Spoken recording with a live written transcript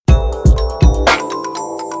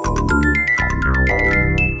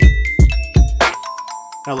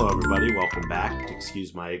Hello, everybody. Welcome back to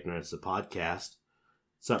Excuse My Ignorance, the podcast.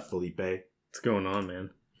 What's up, Felipe? What's going on,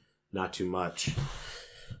 man? Not too much.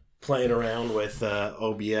 Playing around with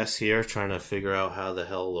OBS here, trying to figure out how the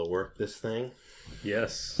hell to work this thing.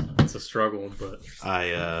 Yes, it's a struggle, but...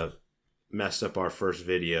 I messed up our first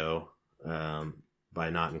video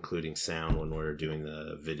by not including sound when we were doing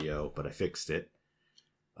the video, but I fixed it.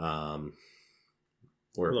 Luckily,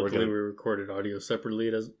 we recorded audio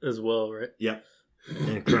separately as well, right? Yep.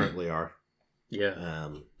 And currently are. Yeah.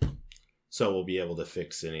 So we'll be able to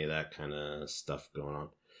fix any of that kind of stuff going on.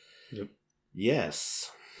 Yep.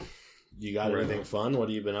 Yes. You got anything fun? What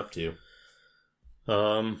have you been up to?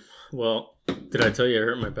 Well, did I tell you I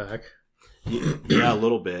hurt my back? Yeah, a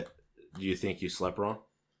little bit. Do you think you slept wrong?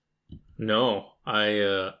 No,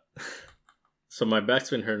 so my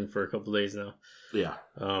back's been hurting for a couple days now. Yeah.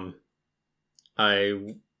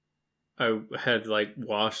 I had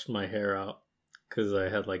washed my hair out because I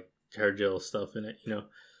had hair gel stuff in it, you know.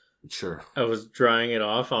 Sure. I was drying it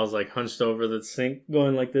off. I was hunched over the sink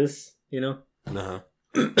going like this, you know. Uh-huh.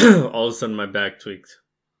 All of a sudden my back tweaked.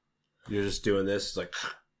 You're just doing this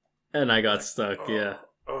and I got stuck, yeah.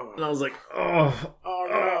 And I was like, no.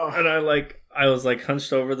 And I was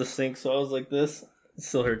hunched over the sink, so I was like this. It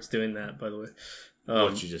still hurts doing that, by the way.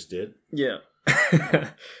 What you just did? Yeah.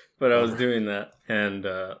 But I was doing that and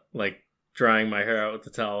drying my hair out with the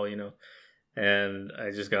towel, you know. And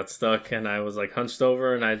I just got stuck and I was hunched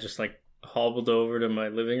over and I just hobbled over to my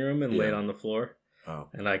living room and laid on the floor. Oh.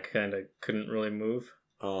 And I kind of couldn't really move.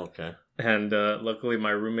 Oh, okay. And luckily my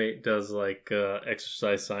roommate does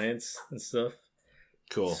exercise science and stuff.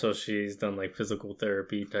 Cool. So she's done physical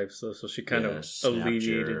therapy type stuff. So she kind of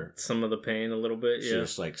alleviated some of the pain a little bit. She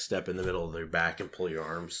just step in the middle of their back and pull your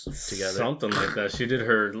arms together. Something like that. She did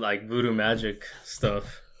her voodoo magic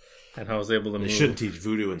stuff. And I was able to move. They shouldn't teach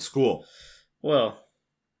voodoo in school. Well,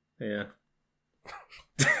 yeah.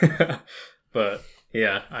 But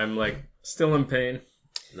yeah, I'm still in pain.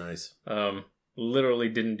 Nice. Literally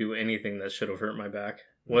didn't do anything that should have hurt my back.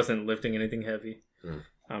 Wasn't lifting anything heavy.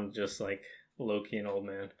 I'm just low-key an old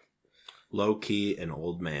man. Low-key an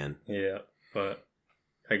old man. Yeah, but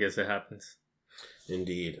I guess it happens.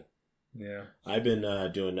 Indeed. Yeah. I've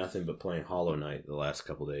been doing nothing but playing Hollow Knight the last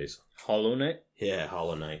couple days. Hollow Knight? Yeah,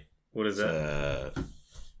 Hollow Knight. What is that?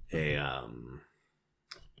 A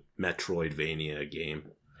Metroidvania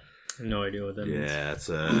game. No idea what that means. Yeah, it's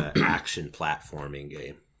a action platforming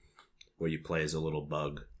game where you play as a little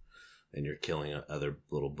bug and you're killing other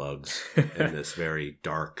little bugs in this very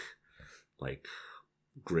dark,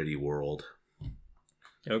 gritty world.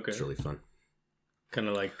 Okay. It's really fun. Kind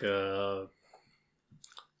of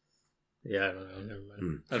yeah, I don't know. Never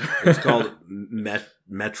mind. It's called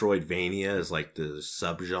Metroidvania is the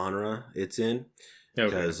subgenre it's in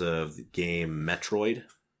because of the game Metroid.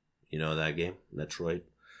 You know that game, Metroid?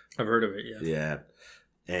 I've heard of it, yeah. Yeah.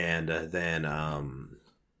 And then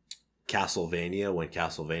Castlevania, when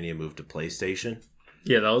Castlevania moved to PlayStation.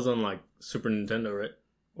 Yeah, that was on Super Nintendo, right?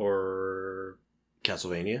 Or...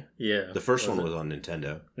 Castlevania? Yeah. The first one was on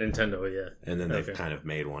Nintendo. Nintendo, yeah. And then they've kind of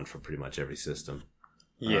made one for pretty much every system.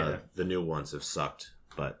 Yeah. The new ones have sucked,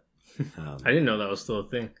 but... I didn't know that was still a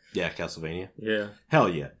thing. Yeah, Castlevania? Yeah. Hell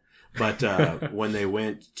yeah. But when they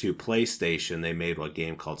went to PlayStation, they made a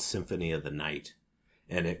game called Symphony of the Night.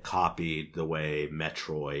 And it copied the way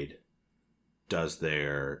Metroid does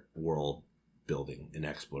their world building and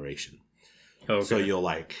exploration. Okay. So you'll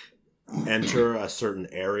enter a certain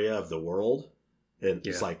area of the world. And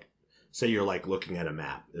it's say you're looking at a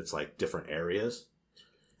map. It's different areas.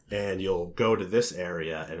 And you'll go to this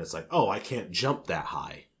area and it's oh, I can't jump that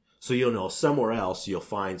high. So you'll know somewhere else you'll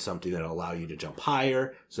find something that'll allow you to jump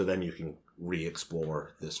higher. So then you can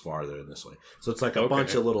re-explore this farther in this way. So it's a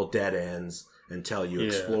bunch of little dead ends until you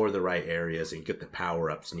explore the right areas and get the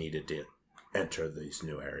power-ups needed to enter these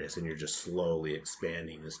new areas. And you're just slowly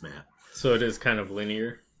expanding this map. So it is kind of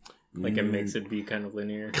linear? It makes it be kind of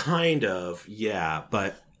linear? Kind of, yeah.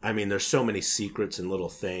 But, I mean, there's so many secrets and little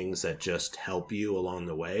things that just help you along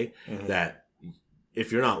the way that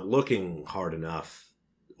if you're not looking hard enough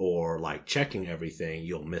or checking everything,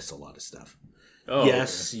 you'll miss a lot of stuff. Oh,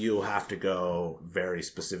 yes, you'll have to go very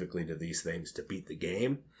specifically to these things to beat the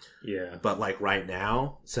game. Yeah. But right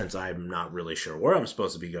now, since I'm not really sure where I'm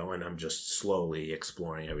supposed to be going, I'm just slowly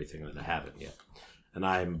exploring everything that I haven't yet. And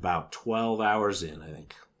I'm about 12 hours in, I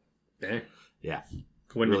think. Dang. Yeah.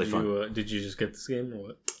 When really did fun. Did you just get this game or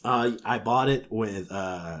what? I bought it with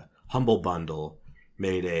Humble Bundle.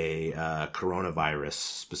 Made a coronavirus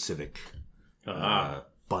specific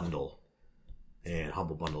bundle, and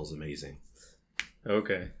Humble Bundle is amazing.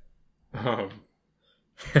 Okay.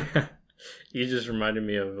 You just reminded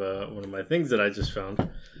me of one of my things that I just found.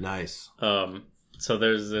 Nice. So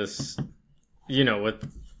there's this,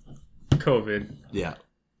 with COVID. Yeah.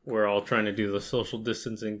 We're all trying to do the social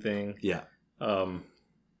distancing thing. Yeah.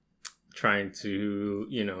 Trying to,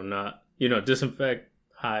 not, disinfect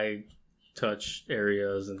high touch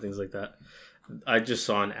areas and things like that. I just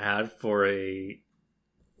saw an ad for a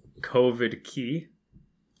COVID key.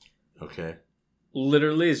 Okay.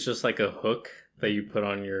 Literally, it's just like a hook that you put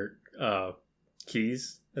on your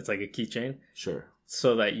keys. It's like a keychain. Sure.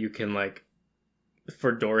 So that you can, like,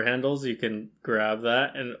 for door handles, you can grab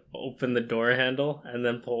that and open the door handle and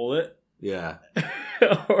then pull it. Yeah.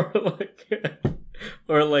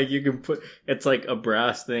 or like you can put, it's like a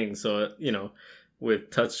brass thing. So,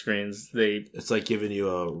 with touchscreens, it's like giving you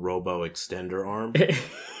a robo extender arm.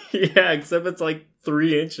 Yeah, except it's like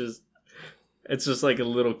 3 inches. It's just like a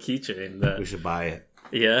little keychain that we should buy it.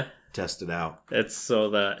 Yeah. Test it out. It's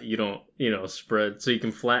so that you don't, spread. So you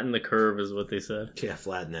can flatten the curve is what they said. Yeah,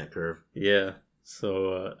 flatten that curve. Yeah.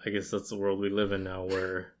 So I guess that's the world we live in now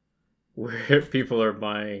where people are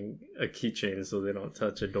buying a keychain so they don't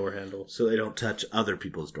touch a door handle. So they don't touch other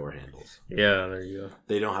people's door handles. Yeah, there you go.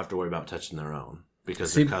 They don't have to worry about touching their own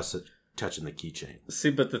because they're touching the keychain.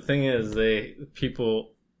 See, but the thing is,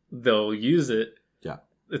 they'll use it. Yeah.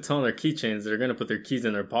 It's on their keychains. They're going to put their keys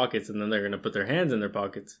in their pockets and then they're going to put their hands in their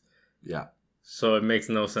pockets. Yeah. So it makes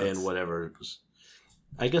no sense. And whatever.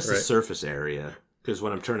 I guess the surface area, because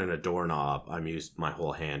when I'm turning a doorknob, my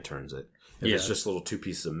whole hand turns it. If it's just little 2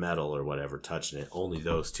 pieces of metal or whatever touching it, only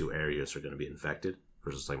those 2 areas are going to be infected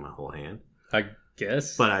versus like my whole hand. I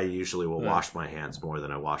guess. But I usually will wash my hands more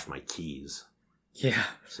than I wash my keys. Yeah.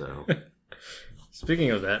 So. Speaking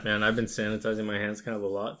of that, man, I've been sanitizing my hands kind of a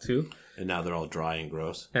lot too. And now they're all dry and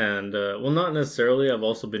gross. And, not necessarily. I've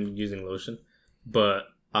also been using lotion. But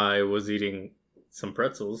I was eating some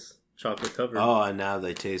pretzels, chocolate covered. Oh, and now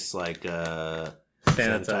they taste like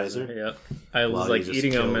sanitizer. Yeah, I was like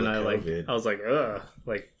eating them, and I was like, ugh,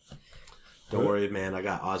 like. Don't worry, man. I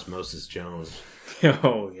got Osmosis Jones.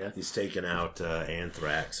 Oh yeah, he's taking out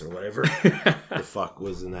Anthrax or whatever the fuck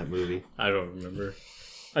was in that movie. I don't remember.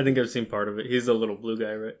 I think I've seen part of it. He's a little blue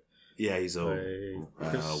guy, right? Yeah, he's a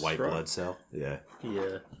white blood cell. Yeah.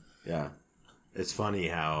 Yeah. Yeah. It's funny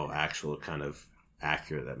how kind of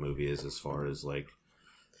accurate that movie is as far as like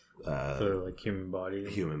the human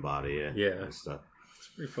body. Yeah. And stuff. It's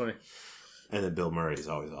pretty funny. And then Bill Murray is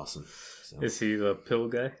always awesome. So. Is he the pill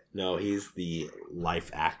guy? No, he's the life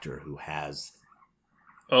actor who has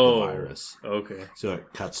the virus. Okay. So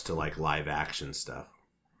it cuts to like live action stuff.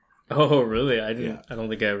 Oh, really? I didn't. Yeah. I don't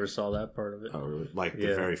think I ever saw that part of it. Oh, really? Like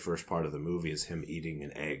the very first part of the movie is him eating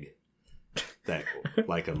an egg that,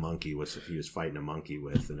 like a monkey, he was fighting a monkey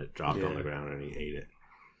with, and it dropped on the ground, and he ate it.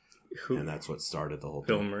 And that's what started the whole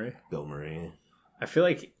thing. Bill Murray. I feel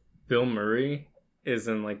like Bill Murray is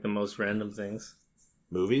in like the most random things.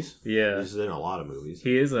 Movies? Yeah, he's in a lot of movies.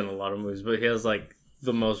 He is in a lot of movies, but he has like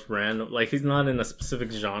the most random. Like he's not in a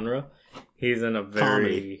specific genre. He's in a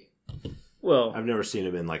very comedy. Well, I've never seen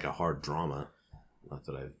him in like a hard drama. Not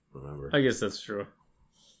that I remember. I guess that's true.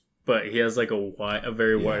 But he has like a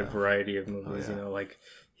very wide variety of movies. Oh, yeah. Like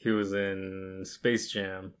he was in Space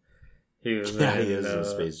Jam. He is in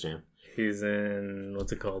Space Jam. He's in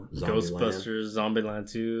what's it called? Ghostbusters,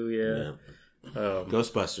 Zombieland 2. Yeah.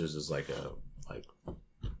 Ghostbusters is like a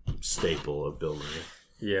staple of Bill Murray.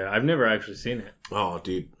 Yeah, I've never actually seen it. Oh,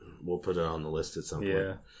 dude, we'll put it on the list at some point.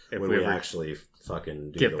 Yeah, when we actually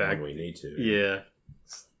fucking do one we need to. Yeah.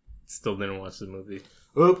 Still didn't watch the movie.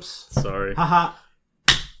 Oops. Sorry. Haha.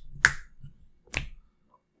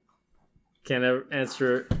 Can't ever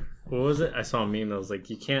answer. What was it? I saw a meme that was like,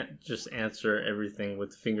 you can't just answer everything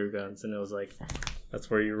with finger guns. And it was like, that's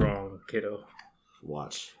where you're wrong, kiddo.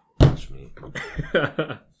 Watch me.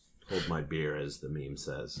 Hold my beer, as the meme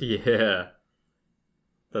says. Yeah.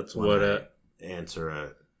 That's when what answer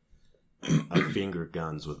a finger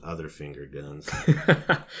guns with other finger guns.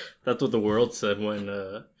 That's what the world said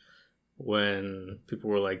when people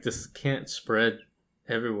were like, this can't spread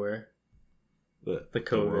everywhere. The COVID.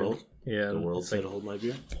 The world? Yeah. The world said, hold my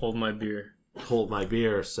beer? Hold my beer. Hold my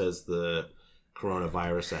beer, says the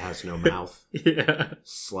coronavirus that has no mouth. Yeah.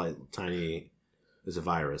 Tiny is a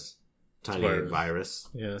virus. Tiny virus.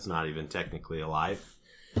 Yeah. It's not even technically alive.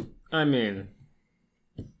 I mean,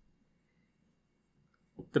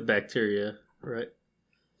 the bacteria, right?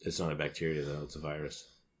 It's not a bacteria, though. It's a virus.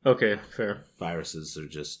 Okay, fair. Viruses are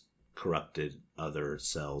just corrupted other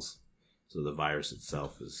cells. So the virus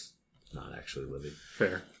itself is not actually living.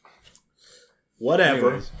 Fair.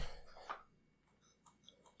 Whatever. Anyways.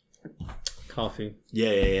 Coffee.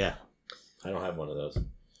 Yeah. I don't have one of those.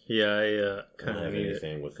 Yeah, I I kind don't of have need it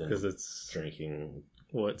anything within because it's drinking.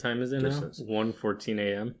 what time is it distance. now? 1:14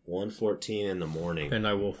 a.m. 1:14 in the morning. And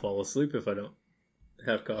I will fall asleep if I don't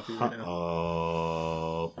have coffee right now.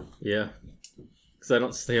 Oh. Yeah, because I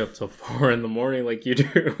don't stay up till 4 in the morning like you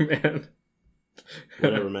do, man.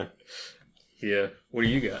 Whatever, man. Yeah. What do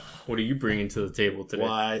you got? What are you bringing to the table today?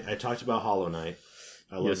 Well, I talked about Hollow Knight.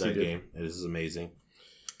 I love Yes, you that did. game. It is amazing.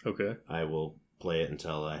 Okay. I will play it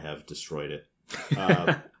until I have destroyed it.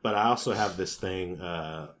 But I also have this thing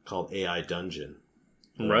called AI Dungeon.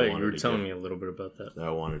 Right, you were telling me a little bit about that. That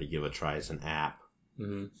I wanted to give a try. It's an app.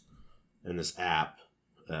 Mm-hmm. And this app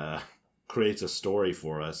creates a story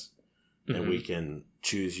for us. Mm-hmm. And we can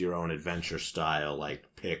choose your own adventure style, like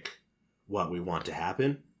pick what we want to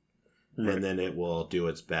happen. Right. And then it will do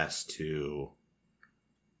its best to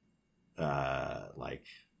like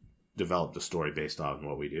develop the story based on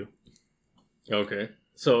what we do. Okay.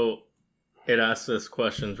 So it asks us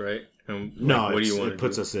questions, right? And No, what do you want it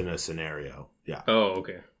puts us in a scenario. Yeah. Oh,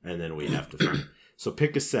 okay. And then we have to find. So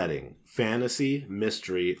pick a setting: fantasy,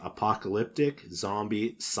 mystery, apocalyptic,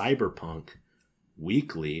 zombie, cyberpunk,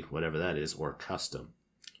 weekly, whatever that is, or custom.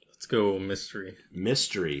 Let's go mystery.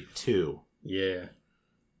 Mystery 2. Yeah.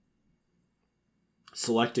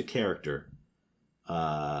 Select a character: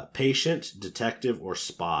 patient, detective, or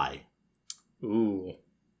spy. Ooh.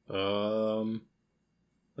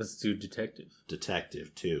 Let's do detective.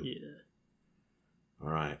 Detective 2. Yeah. All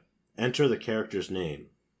right. Enter the character's name.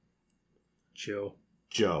 Joe.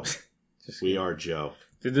 Joe. Just We kidding. are Joe.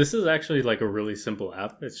 Dude, this is actually like a really simple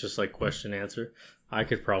app. It's just like question answer. I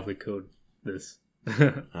could probably code this.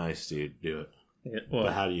 Nice, dude. Do it. Yeah, But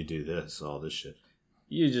well, how do you do this? All this shit.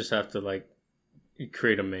 you just have to like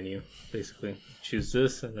create a menu, basically. Choose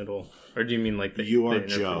this, and it'll. Or do you mean like the? You are the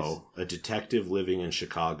interface? Joe, a detective living in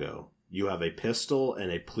Chicago. You have a pistol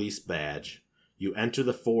and a police badge. You enter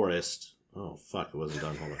the forest. Oh, fuck. It wasn't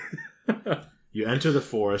done. Hold on. You enter the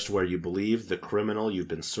forest where you believe the criminal you've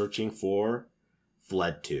been searching for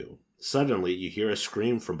fled to. Suddenly, you hear a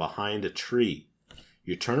scream from behind a tree.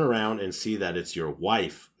 You turn around and see that it's your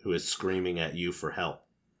wife who is screaming at you for help.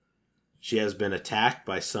 She has been attacked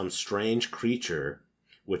by some strange creature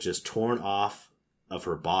which is torn off of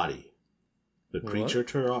her body. The creature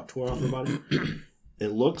tore off her body?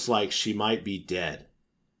 It looks like she might be dead.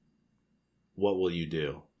 What will you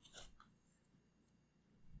do?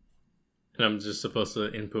 And I'm just supposed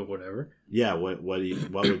to input whatever. Yeah, what would you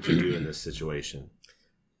do in this situation?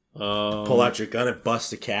 Pull Pull out your gun and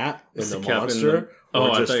bust a cat in the monster? Oh,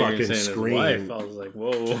 or I just thought you were fucking saying scream? his wife. I was like,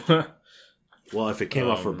 whoa. Well, if it came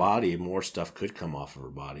off her body, more stuff could come off of her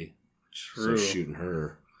body. True. So shooting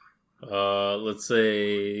her. Let's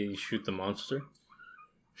say shoot the monster.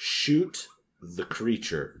 Shoot the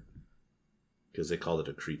creature. Because they called it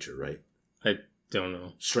a creature, right? I don't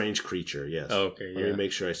know. Strange creature, yes. Oh, okay, Let yeah. me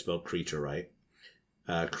make sure I spelled creature right.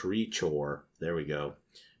 Creature. There we go.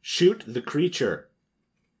 Shoot the creature.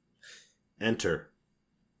 Enter.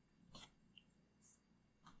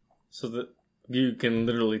 So that you can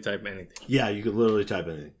literally type anything. Yeah, you could literally type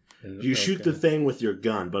anything. And- You shoot okay. the thing with your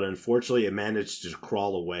gun, but unfortunately it managed to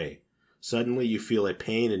crawl away. Suddenly you feel a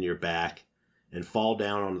pain in your back and fall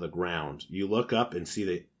down onto the ground. You look up and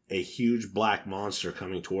see a huge black monster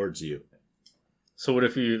coming towards you. So what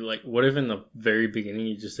if what if in the very beginning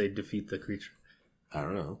you just say defeat the creature? I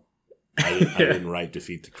don't know. I didn't write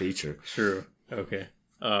defeat the creature. Sure. Okay.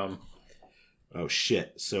 Oh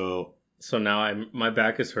shit. So So now my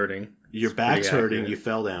back is hurting. your It's back's pretty hurting, accurate. you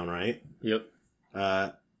fell down, right? Yep.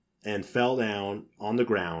 And fell down on the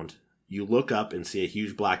ground. You look up and see a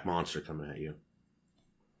huge black monster coming at you.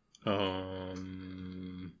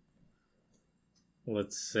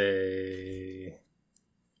 Let's say.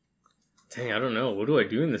 Dang, I don't know. What do I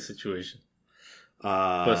do in this situation?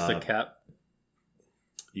 Bust a cap.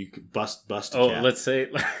 You could bust a cat. Oh, let's say,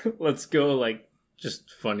 let's go like just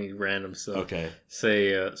funny random stuff. Okay.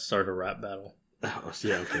 Say start a rap battle. Oh,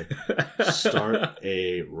 yeah, okay. Start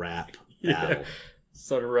a rap Yeah. battle.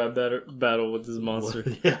 Start a rap battle with this monster.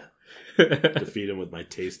 Yeah. Defeat him with my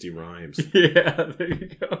tasty rhymes. Yeah, there you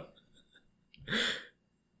go.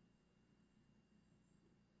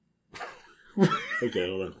 Okay,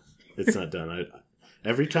 hold on. It's not done.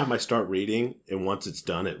 Every time I start reading, and once it's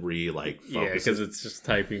done, it Yeah, focuses. because it's just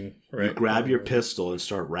typing, right? You grab your pistol and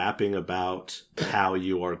start rapping about how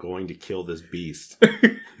you are going to kill this beast.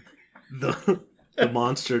 The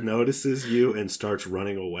monster notices you and starts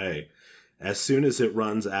running away. As soon as it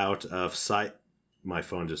runs out of sight, my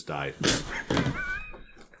phone just died.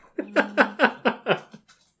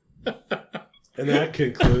 And that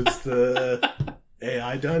concludes the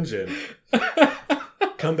AI dungeon.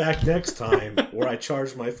 Come back next time where I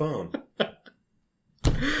charge my phone.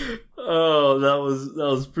 Oh, that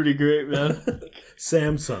was pretty great, man.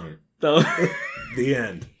 Samsung. That was... The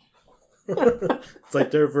end. It's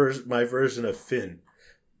like my version of Finn.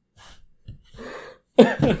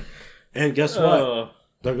 And guess what? Oh.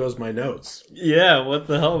 There goes my notes. Yeah, what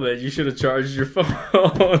the hell, man? You should have charged your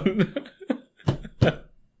phone.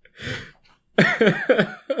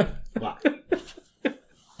 Wow.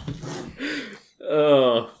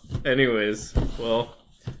 Oh, anyways, well,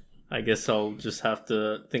 I guess I'll just have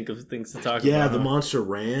to think of things to talk about. Yeah, the monster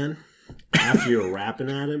ran after you were rapping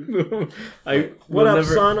at him. What up,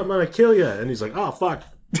 son? I'm gonna kill you. And he's like, oh, fuck.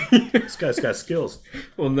 This guy's got skills.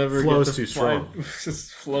 We'll never Flows get to too strong.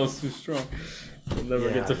 Just flows too strong. We'll never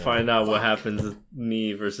Yeah, get to no, find out what fuck. happens with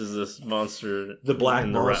me versus this monster. The black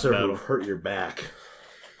in the rap monster who battle. hurt your back.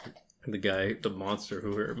 The monster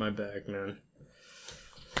who hurt my back, man.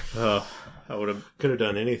 I would have. Could have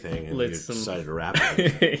done anything and you decided to rap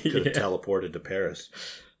it. Could have teleported to Paris.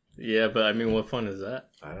 Yeah, but I mean, what fun is that?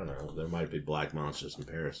 I don't know. There might be black monsters in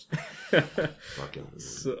Paris. Fucking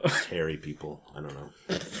hairy people. I don't know.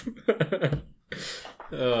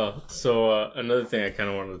 Another thing I kind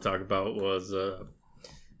of wanted to talk about was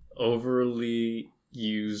overly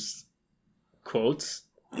used quotes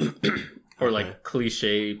or like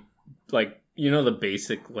cliche, like, you know, the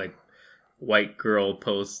basic like white girl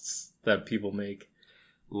posts that people make.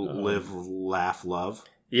 Live, laugh, love.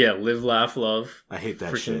 Yeah, live, laugh, love. I hate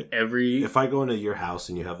that Freaking shit. If I go into your house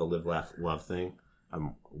and you have a live, laugh, love thing,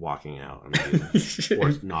 I'm walking out immediately.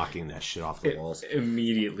 Or knocking that shit off the walls.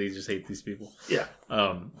 Immediately just hate these people. Yeah.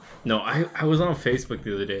 No, I was on Facebook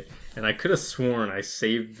the other day and I could have sworn I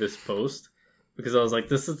saved this post because I was like,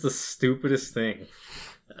 this is the stupidest thing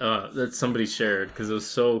that somebody shared because it was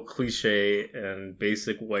so cliche and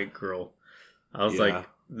basic white girl. I was like,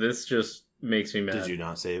 this just makes me mad. Did you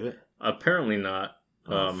not save it? Apparently not.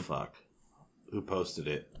 Oh, fuck. Who posted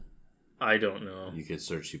it? I don't know. You could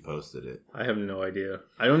search who posted it. I have no idea.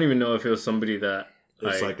 I don't even know if it was somebody that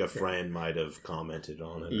it's like a friend might have commented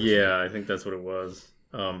on it. Yeah, I think that's what it was.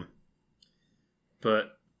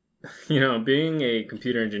 But, you know, being a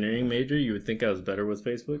computer engineering major, you would think I was better with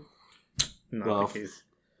Facebook. Not the case.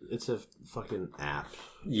 It's a fucking app.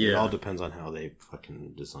 Yeah. It all depends on how they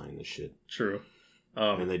fucking design the shit. True.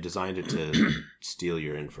 And they designed it to steal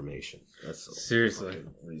your information. That's the seriously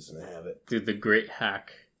reason to have it. Dude, the Great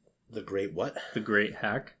Hack. The Great what? The Great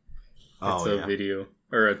Hack. Oh, it's a video,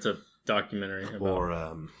 or it's a documentary. Or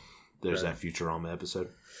there's that Futurama episode.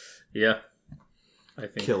 Yeah. I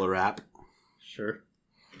think. Killer app. Sure.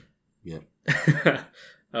 Yep.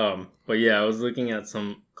 But yeah, I was looking at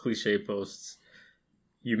some cliche posts.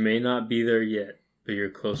 You may not be there yet, but you're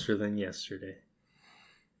closer than yesterday.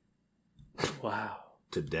 Wow.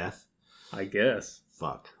 To death? I guess.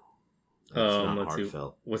 Fuck. That's not let's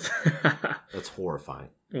heartfelt. That's horrifying.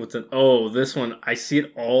 This one, I see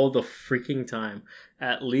it all the freaking time.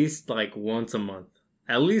 At least like once a month.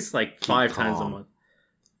 At least like Keep 5 calm. times a month.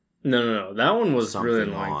 No. That one was Something really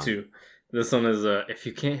annoying on. too. This one is, if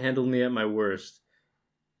you can't handle me at my worst,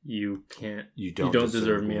 you don't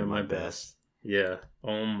deserve me at my best. Yeah.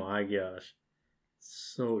 Oh my gosh.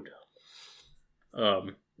 So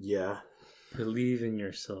dumb. Yeah. Believe in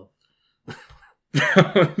yourself.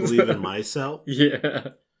 Believe in myself? Yeah.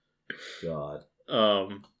 God.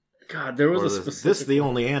 God, there was a specific... This is the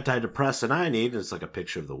only antidepressant I need. It's like a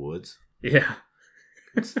picture of the woods. Yeah.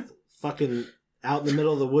 Fucking out in the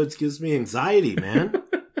middle of the woods gives me anxiety, man.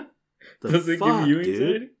 Does it give you anxiety?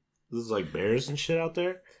 Dude? This is like bears and shit out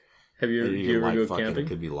there. Do you ever go camping?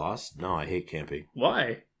 Could be lost. No, I hate camping.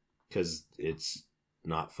 Why? Because it's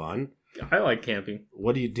not fun. I like camping.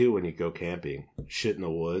 What do you do when you go camping? Shit in the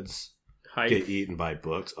woods. Hike. Get eaten by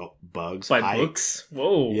bugs. Oh, bugs. By hike. books?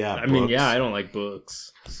 Whoa. Yeah, I mean, books. yeah, I don't like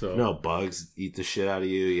books. So No, bugs eat the shit out of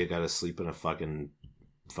you. You gotta sleep in a fucking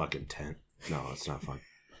tent. No, it's not fun.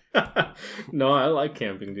 No, I like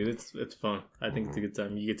camping, dude. It's fun. I think it's a good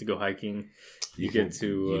time. You get to go hiking. You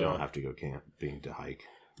don't have to go camping to hike.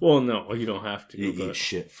 Well, no, you don't have to. You eat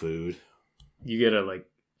shit food. You gotta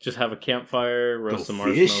just have a campfire, roast some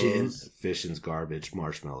marshmallows. Fishing's garbage.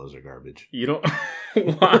 Marshmallows are garbage. You don't.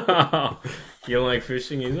 Wow. You don't like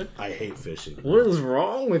fishing either? I hate fishing. What is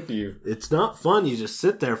wrong with you? It's not fun. You just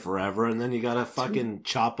sit there forever and then you gotta fucking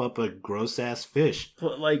chop up a gross ass fish.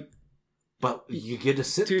 But you get to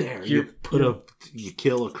sit there. You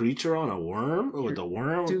kill a creature on a worm with a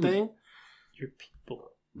worm thing. You're people.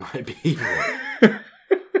 My people.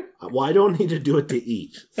 Well, I don't need to do it to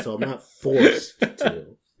eat, so I'm not forced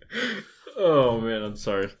to. Oh man, I'm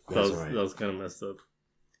sorry. That Right. was kind of messed up.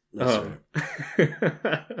 That's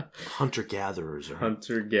right. Hunter-gatherers. Right?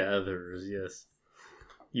 Hunter-gatherers, yes.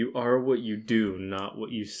 You are what you do, not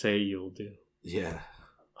what you say you'll do. Yeah.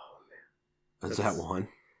 Oh, man. That's that one.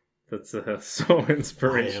 That's so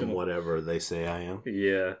inspirational. I am whatever they say I am.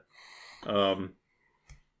 Yeah.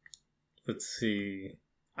 Let's see.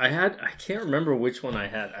 I can't remember which one I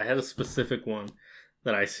had. I had a specific one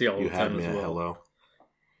that I see all the time as well. Hello.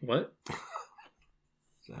 What?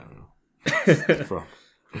 I don't know. From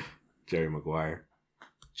Jerry Maguire.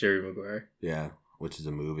 Jerry Maguire. Yeah, which is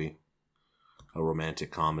a movie. A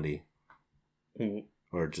romantic comedy. Ooh.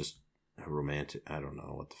 Or just a romantic, I don't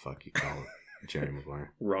know what the fuck you call it. Jerry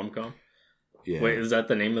Maguire. Rom-com? Yeah. Wait, is that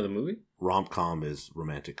the name of the movie? Rom-com is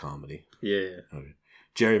romantic comedy. Yeah. Okay.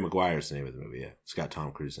 Jerry Maguire is the name of the movie, yeah. It's got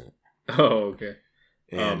Tom Cruise in it. Oh, okay.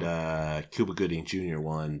 And Cuba Gooding Jr.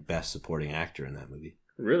 won Best Supporting Actor in that movie.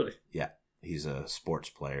 Really? Yeah. He's a sports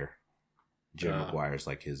player. Jerry Maguire's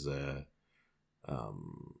like his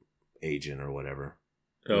agent or whatever.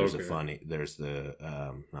 Oh, There's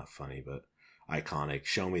the not funny, but iconic,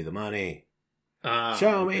 show me the money.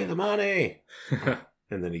 Show me the money.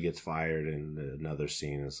 And then he gets fired, and another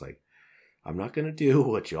scene is like, I'm not going to do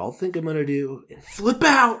what y'all think I'm going to do and flip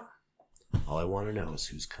out. All I want to know is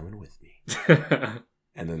who's coming with me.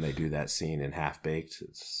 And then they do that scene in Half Baked.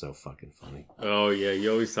 It's so fucking funny. Oh, yeah.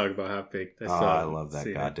 You always talk about Half Baked. I love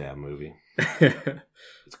that goddamn movie.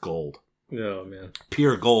 It's gold. Oh, man.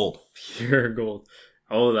 Pure gold. Pure gold.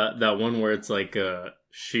 Oh, that one where it's like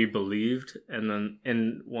she believed and then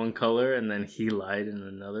in one color and then he lied in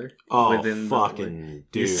another. Oh, fucking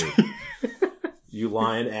dude. You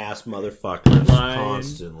lying ass motherfuckers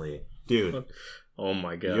constantly. Dude. Oh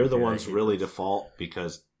my god. You're the ones really default,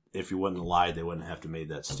 because if you wouldn't have lied, they wouldn't have to made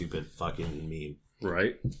that stupid fucking meme.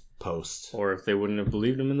 Right. Post. Or if they wouldn't have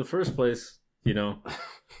believed him in the first place, you know.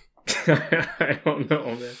 I don't know,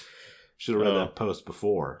 man. Should have read that post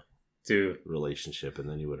before. Dude. Relationship, and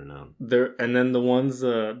then you would have known. And then the ones,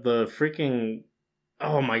 the freaking,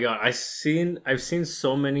 oh my god, I've seen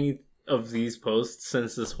so many of these posts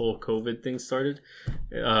since this whole COVID thing started.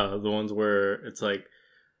 The ones where it's like,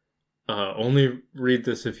 only read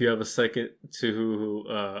this if you have a second to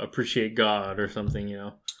appreciate God or something, you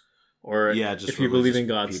know. Or yeah, just if you believe in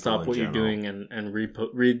God, stop what you're doing and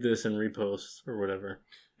read this and repost or whatever.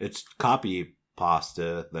 It's copy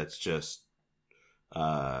pasta that's just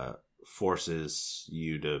forces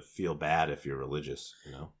you to feel bad if you're religious,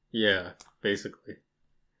 you know? Yeah, basically.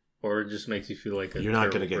 Or it just makes you feel like you're not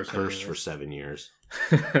going to get cursed for 7 years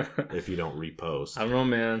if you don't repost. I don't know,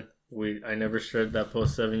 man. I never shared that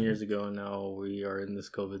post 7 years ago, and now we are in this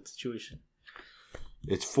COVID situation.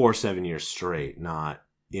 It's for 7 years straight, not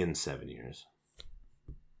in 7 years.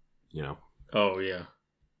 You know? Oh, yeah.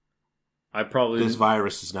 This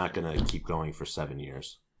virus is not going to keep going for 7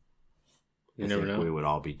 years. You never know. We would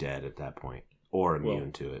all be dead at that point, or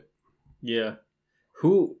immune to it. Yeah.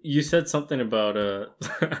 You said something about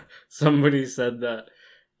somebody said that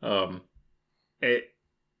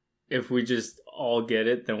if we just all get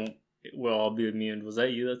it, then we'll all be immune. Was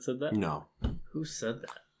that you that said that? No. Who said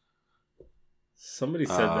that? Somebody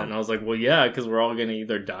said that, and I was like, well, yeah, because we're all going to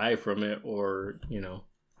either die from it or, you know.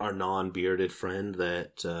 Our non-bearded friend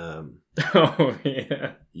that oh,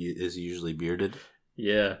 yeah. is usually bearded.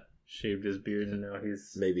 Yeah. Shaved his beard, and now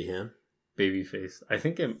he's... Maybe him? Babyface. I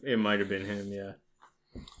think it might have been him, yeah.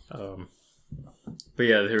 But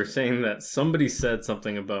yeah, they were saying that somebody said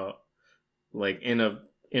something about, like, in a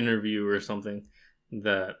interview or something,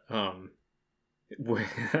 that that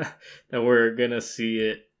we're gonna see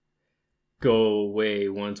it go away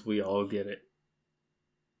once we all get it.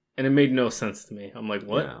 And it made no sense to me. I'm like,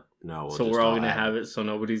 what? Yeah, no. So we're all gonna have it, so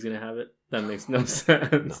nobody's gonna have it? That makes no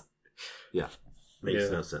sense. No. Yeah.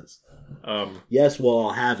 Makes no sense. Yes, we'll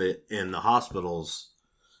all have it in the hospitals.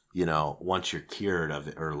 You know, once you're cured of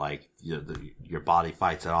it, or like your body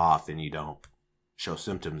fights it off, and you don't show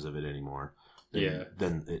symptoms of it anymore.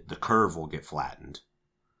 Then the curve will get flattened.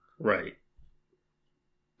 Right.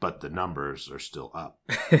 But the numbers are still up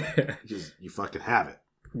because you fucking have it.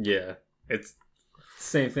 Yeah, it's the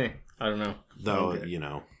same thing. I don't know. Though you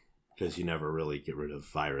know, because you never really get rid of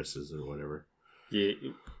viruses or whatever. Yeah.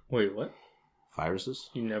 Wait, what? Viruses?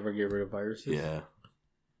 You never get rid of viruses? Yeah.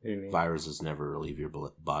 Viruses never leave your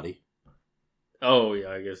body. Oh, yeah,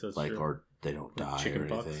 I guess that's like, true. Or they don't die or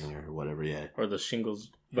anything or whatever, yeah. Or the shingles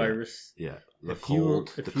virus. Yeah. The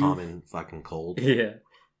common fucking cold. Yeah.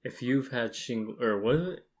 If you've had shingles, or what is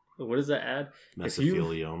it? What is that ad?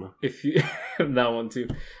 Mesothelioma. If you that one too.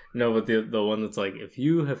 No, but the one that's like, if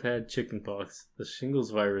you have had chickenpox, the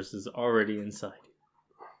shingles virus is already inside you.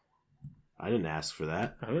 I didn't ask for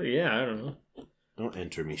that. I don't know. Don't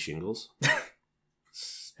enter me, shingles.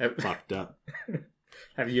 Fucked up.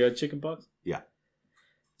 Have you had chickenpox? Yeah.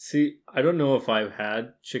 See, I don't know if I've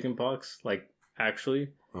had chickenpox, like, actually.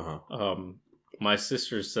 Uh-huh. My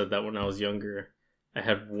sister said that when I was younger, I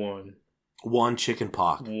had one. One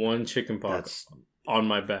chickenpox. One chickenpox on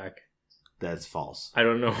my back. That's false. I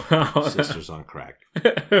don't know how. Sister's on crack.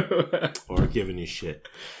 Or giving you shit.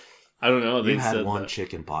 I don't know. You had one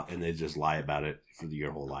chickenpox, and they just lie about it for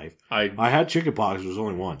your whole life. I had chickenpox. There was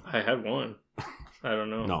only one. I had one. I don't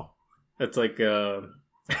know. No. It's like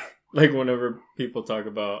like whenever people talk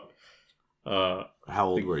about how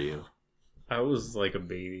old were you? I was like a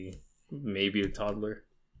baby, maybe a toddler.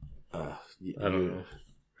 I don't know.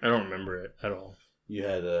 I don't remember it at all. You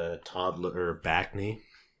had a toddler or back knee?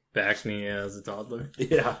 Back knee as a toddler.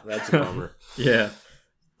 Yeah, that's a bummer. Yeah,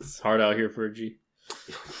 it's hard out here for a G.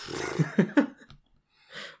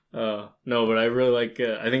 No, but I really like.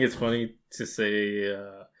 I think it's funny to say,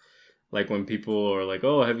 like when people are like,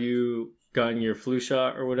 "Oh, have you gotten your flu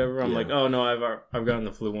shot or whatever?" I'm like, "Oh no, I've gotten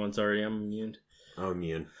the flu once already. I'm immune." I'm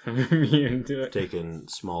immune. I'm immune to it. Taken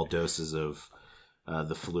small doses of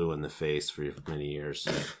the flu in the face for many years.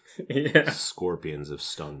 Yeah. Scorpions have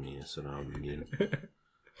stung me, so now I'm immune.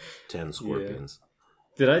 10 scorpions.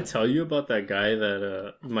 Yeah. Did I tell you about that guy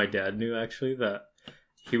that my dad knew, actually, that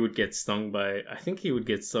he would get stung by, I think he would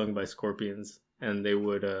get stung by scorpions, and they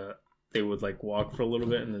would like walk for a little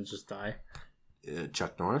bit and then just die?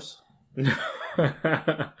 Chuck Norris?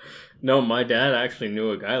 No, my dad actually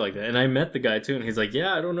knew a guy like that, and I met the guy too, and he's like,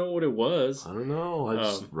 "Yeah, I don't know what it was. I don't know. I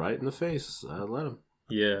just right in the face. I let him.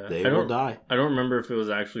 Yeah, they will die. I don't remember if it was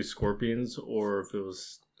actually scorpions or if it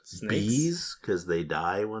was snakes. Bees, because they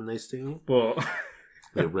die when they sting. Well,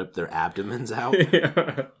 they rip their abdomens out.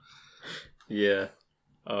 Yeah.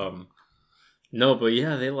 No, but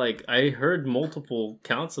yeah, they like. I heard multiple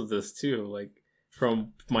counts of this too, like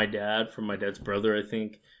from my dad, from my dad's brother, I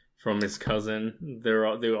think. From his cousin,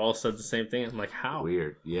 they all said the same thing. I'm like, how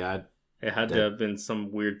weird? Yeah, it had to have been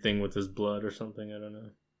some weird thing with his blood or something. I don't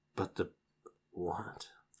know. But what?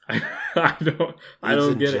 I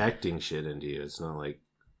don't get it. Injecting shit into you. It's not like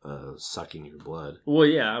sucking your blood. Well,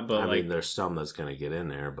 yeah, but I mean, there's some that's gonna get in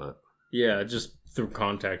there, but yeah, just through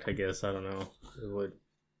contact, I guess. I don't know.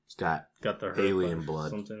 It's got the alien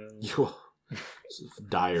blood. Something.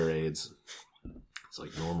 Dire AIDS. It's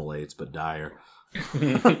like normal AIDS, but dire.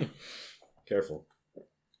 Careful.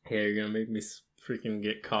 Yeah, you're gonna make me freaking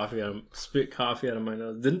spit coffee out of my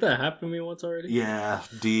nose. Didn't that happen to me once already? Yeah,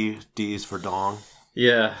 D's for dong.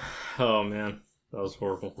 Yeah. Oh man, that was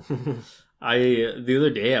horrible. The other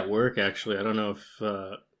day at work, actually, I don't know if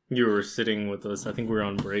you were sitting with us. I think we were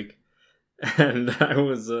on break, and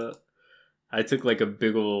I took like a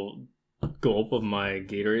big old gulp of my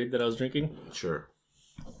Gatorade that I was drinking. Sure.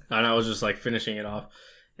 And I was just like finishing it off,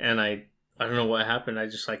 and I don't know what happened. I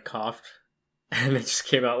just like coughed, and it just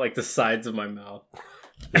came out like the sides of my mouth.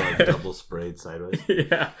 Like double sprayed sideways.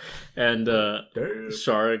 Yeah, and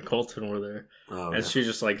Shara and Colton were there, and she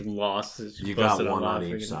just like lost it. You got one on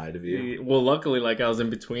each side of you. Well, luckily, like I was in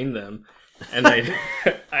between them, and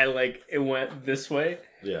I like it went this way.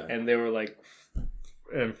 Yeah, and they were like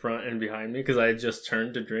in front and behind me because I had just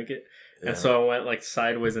turned to drink it, and so I went like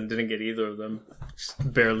sideways and didn't get either of them.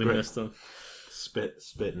 Just barely missed them.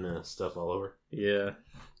 Spitting stuff all over. Yeah.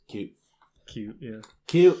 Cute. Yeah.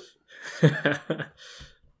 Cute.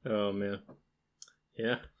 Oh, man.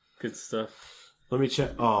 Yeah. Good stuff. Let me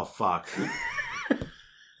check. Oh, fuck.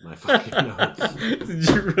 My fucking notes. Did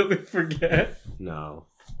you really forget? No.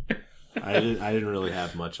 I didn't really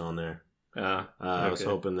have much on there. Okay. I was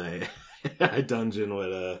hoping that dungeon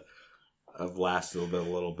would have lasted a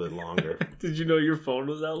little bit longer. Did you know your phone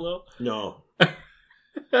was that low? No.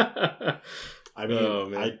 I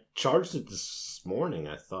mean, I charged it this morning.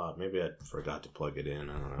 I thought maybe I forgot to plug it in.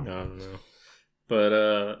 I don't know.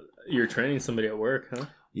 But you're training somebody at work, huh?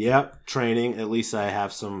 Yeah, training. At least I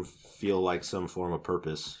have some form of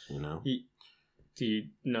purpose. You know. Do you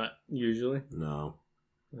not usually? No.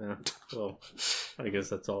 Yeah. Well, I guess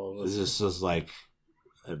that's all of us. This is just like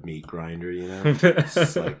a meat grinder, you know.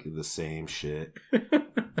 It's like the same shit.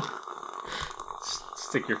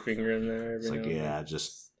 Stick your finger in there. It's like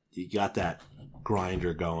just. You got that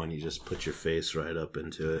grinder going. You just put your face right up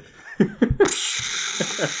into it.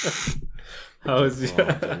 How is it?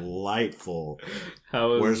 Delightful.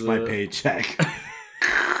 Where's my paycheck?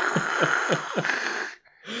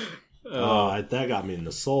 That got me in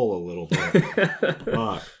the soul a little bit.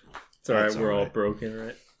 Fuck. It's alright. We're all broken,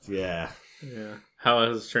 right? Yeah. Yeah. How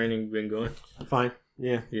has training been going? Fine.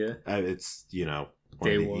 Yeah. Yeah. It's one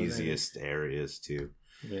of the easiest areas too.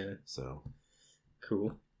 Yeah. So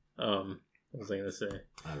cool. What was I gonna say?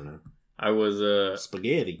 I don't know. I was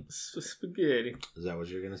spaghetti. Spaghetti. Is that what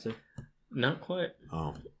you're gonna say? Not quite.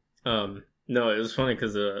 Oh. No, it was funny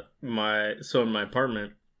because in my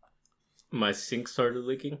apartment, my sink started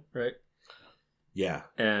leaking, right? Yeah.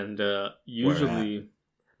 And usually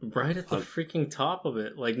right at the freaking top of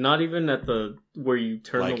it, like not even at the where you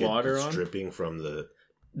turn like the water on. Dripping from the.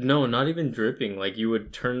 No, not even dripping. Like you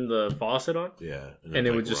would turn the faucet on. Yeah. And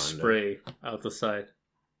it would just spray out the side.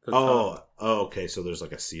 Okay. So there's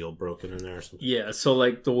like a seal broken in there or something. Yeah. So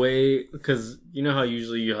like the way, because you know how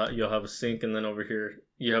usually you'll have a sink and then over here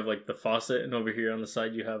you have like the faucet and over here on the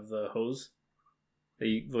side you have the hose.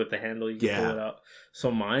 With the handle you can pull it out. So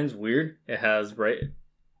mine's weird. It has right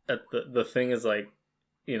at the thing is like,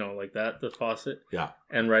 you know, like that, the faucet. Yeah.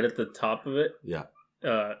 And right at the top of it. Yeah.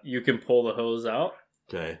 You can pull the hose out.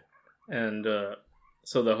 Okay. And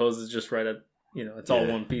so the hose is just right at, you know, it's all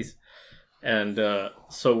one piece. And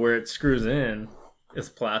so where it screws in is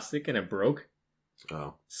plastic and it broke.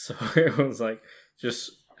 Oh. So it was like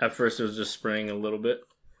just at first it was just spraying a little bit.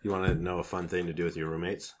 You want to know a fun thing to do with your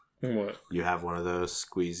roommates? What? You have one of those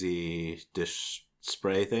squeezy dish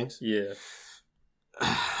spray things? Yeah.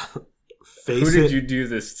 Who did you do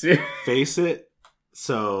this to? Face it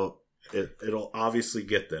so it'll obviously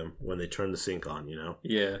get them when they turn the sink on, you know?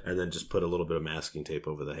 Yeah. And then just put a little bit of masking tape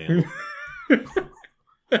over the handle.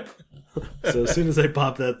 So as soon as they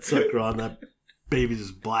pop that sucker on, that baby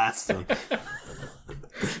just blasts them.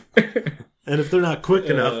 And if they're not quick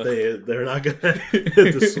enough, they're not gonna hit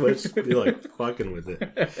the switch. Be like fucking with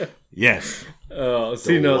it. Yes. Oh,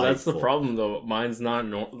 see, no, that's the problem though. Mine's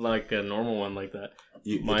not like a normal one like that.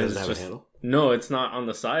 Mine's doesn't have a handle. No, it's not on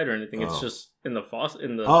the side or anything. It's just in the faucet.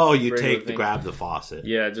 In the grab the faucet.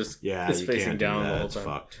 Yeah, it's facing down the whole time.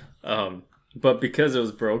 Fucked. But because it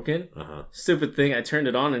was broken, stupid thing, I turned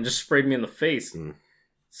it on and just sprayed me in the face.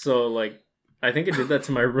 So like. I think it did that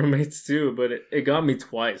to my roommates too, but it got me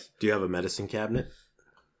twice. Do you have a medicine cabinet?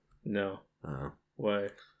 No. Why?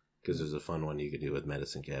 Because there's a fun one you could do with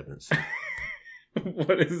medicine cabinets.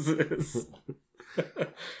 What is this?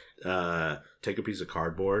 Take a piece of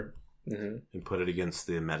cardboard and put it against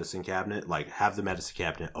the medicine cabinet. Like, have the medicine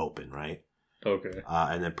cabinet open, right? Okay.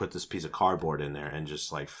 And then put this piece of cardboard in there and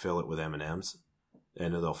just, like, fill it with M&Ms.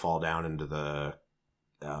 And they'll fall down into the...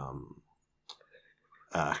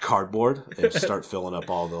 cardboard and start filling up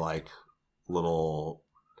all the like little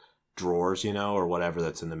drawers, you know, or whatever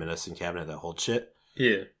that's in the medicine cabinet that hold shit.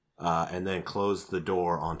 Yeah. And then close the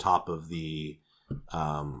door on top of the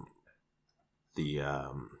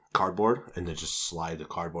cardboard, and then just slide the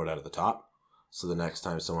cardboard out of the top. So the next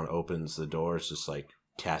time someone opens the door, it's just like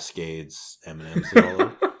cascades M&Ms all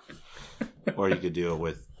over. Or you could do it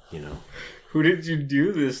with, you know. Who did you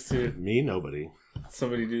do this to? Me? Nobody.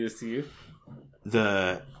 Somebody do this to you?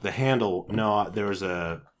 The handle. No, there was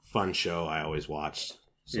a fun show I always watched.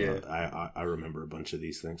 So I remember a bunch of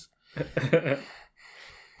these things.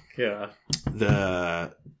 Yeah.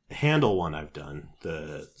 The handle one I've done,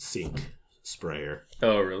 the sink sprayer.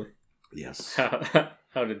 Oh, really? Yes.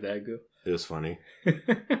 How did that go? It was funny. And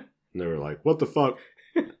they were like, "What the fuck?"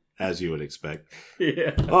 As you would expect.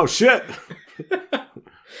 Yeah. Oh shit.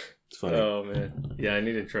 It's funny. Oh man. Yeah, I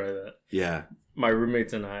need to try that. Yeah. My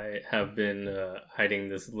roommates and I have been hiding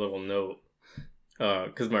this little note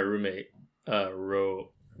because my roommate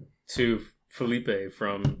wrote to Felipe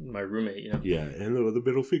from my roommate, you know. Yeah, and the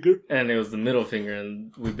middle finger. And it was the middle finger,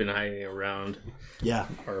 and we've been hiding it around. Yeah.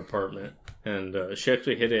 Our apartment, and she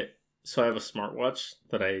actually hid it. So I have a smartwatch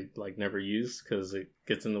that I like never use because it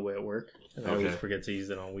gets in the way at work, and I always forget to use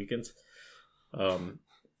it on weekends.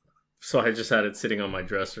 So I just had it sitting on my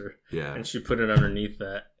dresser. Yeah. And she put it underneath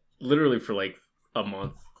that. Literally for like a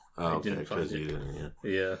month. Oh, I didn't find it.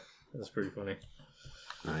 Yeah, that's pretty funny.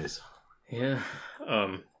 Nice. Yeah.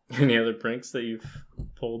 Any other pranks that you've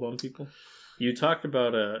pulled on people? You talked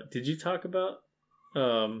about did you talk about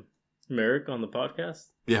Merrick on the podcast?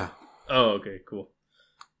 Yeah. Oh, okay, cool.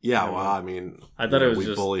 Yeah, well, I mean, I thought it was we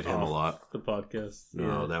just bullied him a lot. The podcast.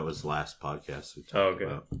 No, that was last podcast we talked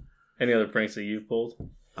about. Any other pranks that you've pulled?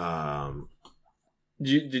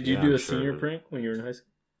 Did you do a senior prank when you were in high school?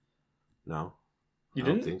 No. You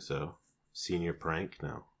didn't? I don't think so. Senior prank?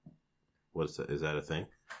 No. What's that? Is that a thing?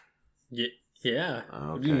 Yeah. Okay.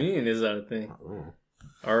 What do you mean, is that a thing? Oh.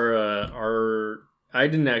 I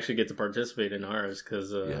didn't actually get to participate in ours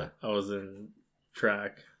because I was in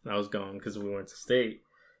track. I was gone because we went to state.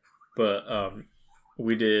 But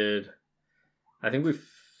we did, I think we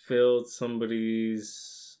filled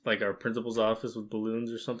somebody's, like our principal's office with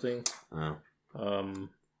balloons or something. Oh.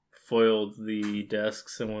 Foiled the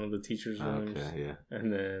desks in one of the teachers' rooms. Okay, yeah.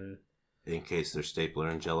 And then... In case they're stapler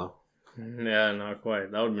and Jell-O? Yeah, not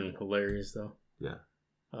quite. That would have been hilarious, though. Yeah.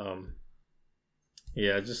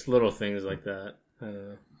 Yeah, just little things like that.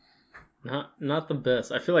 Not the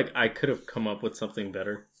best. I feel like I could have come up with something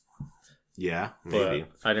better. Yeah, maybe.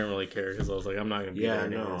 But I didn't really care because I was like, I'm not gonna be there.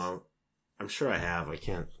 No, I'm sure I have. I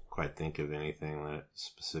can't quite think of anything that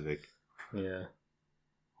specific. Yeah,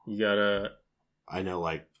 you gotta. I know,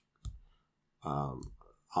 like,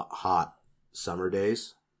 hot summer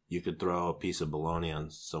days, you could throw a piece of bologna on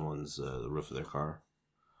someone's the roof of their car.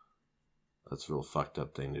 That's a real fucked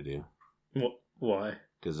up thing to do. Why?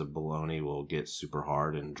 Because the bologna will get super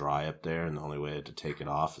hard and dry up there, and the only way to take it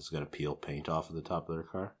off is going to peel paint off of the top of their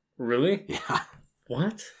car. Really? Yeah.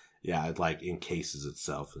 What? Yeah, it like encases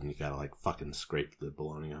itself, and you gotta like fucking scrape the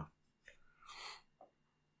bologna off.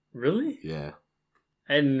 Really? Yeah.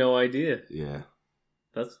 I had no idea. Yeah.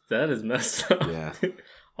 That is messed up. Yeah.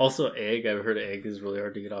 Also, egg. I've heard egg is really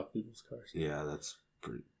hard to get off people's cars. Yeah, that's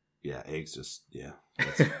pretty. Yeah, eggs just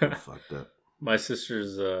that's pretty fucked up. My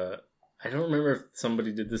sister's. I don't remember if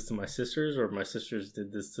somebody did this to my sisters or my sisters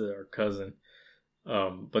did this to our cousin.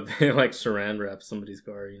 But they like saran wrap somebody's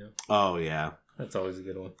car, you know. Oh yeah, that's always a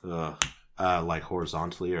good one. Like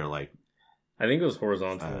horizontally or like. I think it was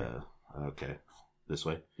horizontally. Okay, this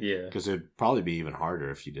way. Yeah, because it'd probably be even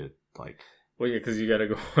harder if you did like. Well, yeah, because you got to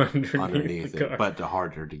go underneath the car. But the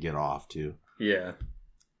harder to get off too. Yeah.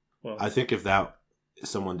 Well, I think if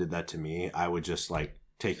someone did that to me, I would just like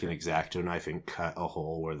take an X-Acto knife and cut a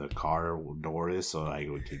hole where the car door is, so I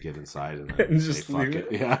could get inside and, then just say, fuck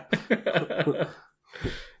it. Yeah.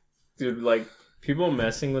 Dude, like people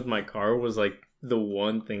messing with my car was like the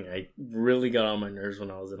one thing I really got on my nerves when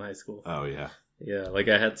I was in high school. Oh yeah. Yeah, like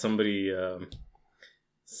I had somebody. There's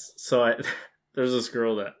this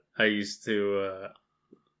girl that I used to,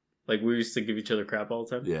 like we used to give each other crap all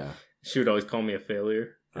the time. Yeah. She would always call me a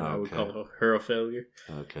failure, and I would call her a failure.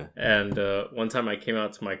 Okay. And one time I came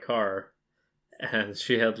out to my car, and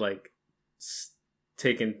she had like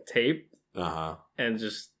taken tape. And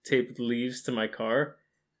just taped leaves to my car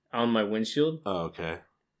on my windshield. Oh, okay.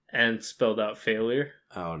 And spelled out failure.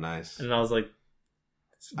 Oh, nice. And I was like,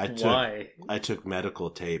 why? I took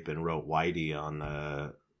medical tape and wrote Whitey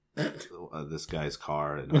on this guy's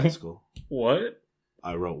car in high school. What?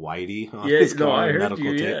 I wrote Whitey on his car. I heard medical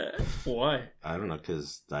you, tape. Yeah. Why? I don't know,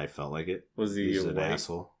 because I felt like it. Was he an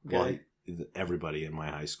asshole? Guy? Well, everybody in my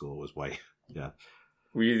high school was white. Yeah.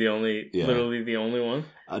 Were you literally the only one?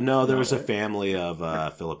 No, there was a family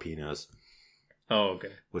of Filipinos. Oh,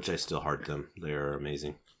 okay. Which I still heart them. They're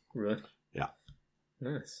amazing. Really? Yeah.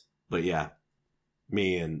 Nice. But yeah,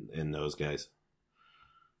 me and those guys.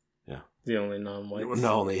 Yeah. The only non-whites?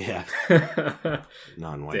 No, only, yeah.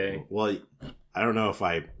 Non-white. Dang. Well, I don't know if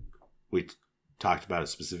we talked about it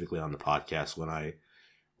specifically on the podcast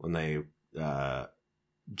when they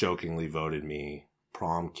jokingly voted me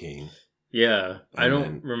prom king. Yeah, I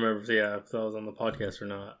don't remember if that was on the podcast or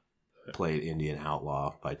not. Played Indian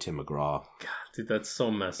Outlaw by Tim McGraw. God, dude, that's so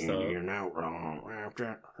messed up. Indian Outlaw.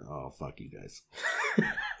 Oh, fuck you guys.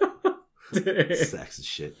 Sexist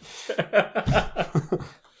shit.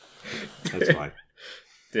 That's fine.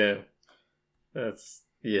 Damn. That's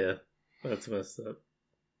messed up.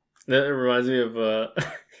 That reminds me of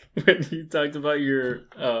when you talked about your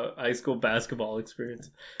high school basketball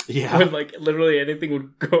experience. Yeah. When like literally anything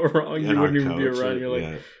would go wrong, you wouldn't even be around. You're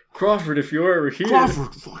like, Crawford, if you were ever here.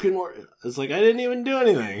 Crawford fucking it's like I didn't even do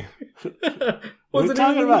anything. Wasn't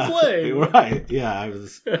even play. Right. Yeah, I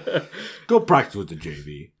was go practice with the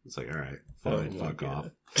JV. It's like, all right, fine, fuck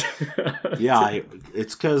off. Yeah,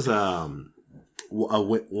 it's because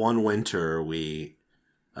one winter we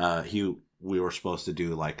were supposed to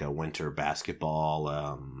do like a winter basketball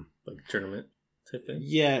like tournament type thing.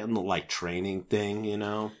 Yeah, and like training thing, you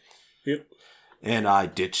know. Yep. And I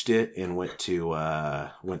ditched it and went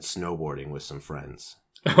snowboarding with some friends.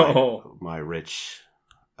 My rich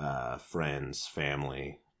friends'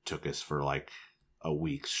 family took us for like a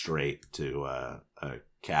week straight to a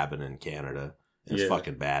cabin in Canada. It's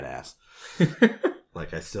fucking badass.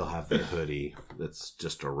 Like, I still have the hoodie that's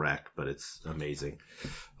just a wreck, but it's amazing.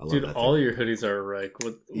 I love Dude, that all thing. your hoodies are a wreck.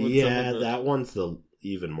 Yeah, that one's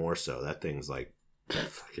even more so. That thing's like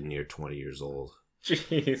fucking near 20 years old.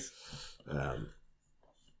 Jeez.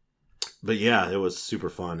 But yeah, it was super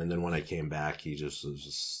fun. And then when I came back,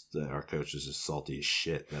 our coach was just salty as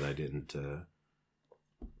shit that I didn't.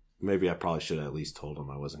 Maybe I probably should have at least told him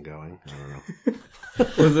I wasn't going. I don't know.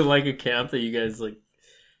 Was it like a camp that you guys like?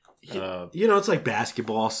 You know, it's like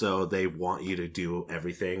basketball, so they want you to do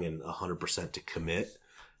everything and 100% to commit.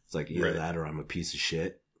 It's like either that or I'm a piece of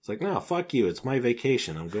shit. It's like, no, fuck you. It's my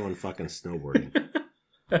vacation. I'm going fucking snowboarding.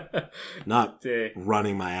 Not Dang.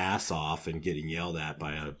 running my ass off and getting yelled at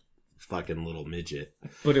by a fucking little midget.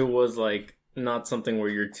 But it was like not something where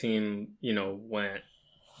your team, went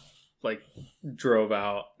like drove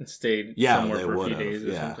out and stayed somewhere for a few days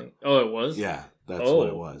or something. Oh, it was? Yeah, that's what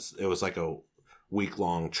it was. It was like a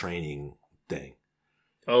week-long training thing.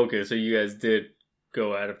 Okay, so you guys did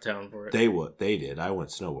go out of town for it. They did. I went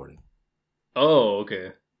snowboarding. Oh,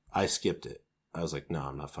 okay. I skipped it. I was like, no,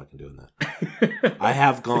 I'm not fucking doing that. I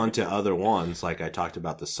have gone to other ones, like I talked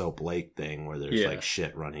about the Soap Lake thing, where there's like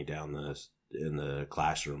shit running down in the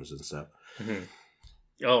classrooms and stuff. Mm-hmm.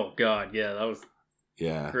 Oh God, yeah, that was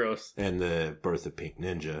gross. And the birth of Pink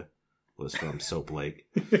Ninja was from Soap Lake.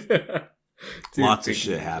 Dude, Lots of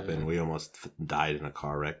shit happened. We almost died in a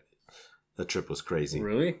car wreck. That trip was crazy.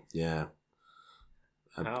 Really? Yeah.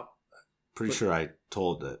 How? Pretty sure I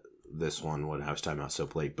told this one when I was talking about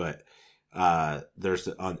Soap Lake, but there's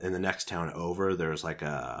in the next town over, there's like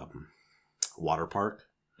a water park,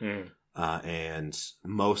 and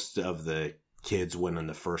most of the kids went in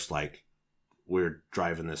the first, like, we're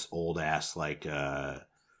driving this old ass like 80s,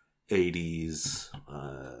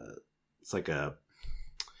 it's like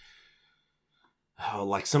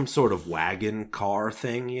like some sort of wagon car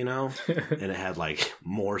thing, and it had like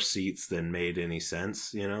more seats than made any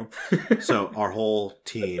sense, So our whole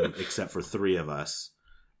team, except for 3 of us,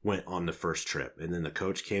 went on the first trip, and then the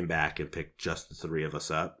coach came back and picked just the 3 of us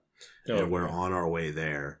up, and we're on our way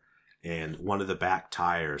there, and one of the back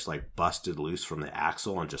tires like busted loose from the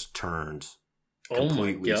axle and just turned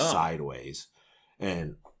completely sideways,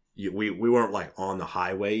 and we weren't like on the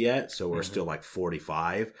highway yet, so we're still like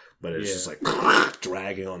 45, but it's just like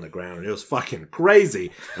dragging on the ground. It was fucking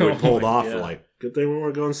crazy. And we pulled off. We're like, good thing we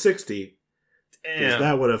weren't going 60, because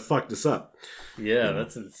that would have fucked us up. Yeah,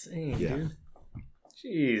 that's insane, dude.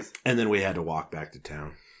 Jeez. And then we had to walk back to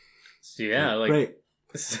town. So like great.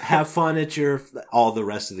 Have fun at all the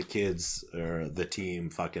rest of the kids or the team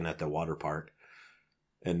fucking at the water park,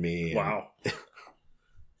 and me. Wow.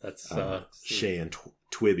 That's Shay and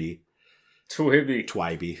Twibby.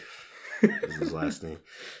 Twibby is his last name.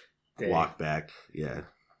 Walk back. Yeah.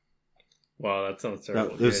 Wow, that sounds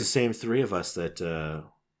terrible. It was the same 3 of us that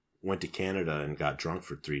went to Canada and got drunk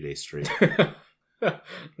for 3 days straight.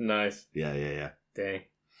 Nice. Yeah. Dang.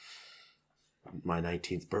 My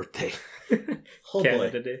 19th birthday.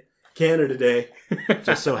 Canada Day.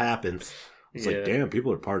 Just so happens. It's like, damn,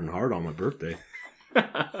 people are partying hard on my birthday.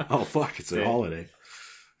 Oh, fuck, it's a holiday.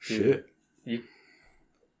 Shit.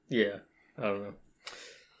 Yeah, I don't know.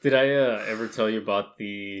 Did I ever tell you about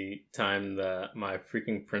the time that my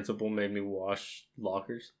freaking principal made me wash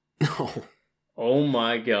lockers? No. Oh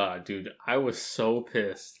my God, dude. I was so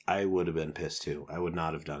pissed. I would have been pissed too. I would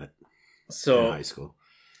not have done it in high school.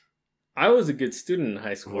 I was a good student in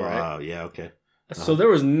high school, right? Wow, yeah, okay. So there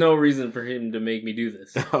was no reason for him to make me do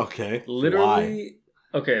this. Okay. Literally.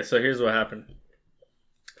 Why? Okay, so here's what happened.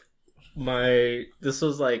 This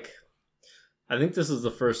was like, I think this is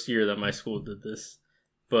the first year that my school did this,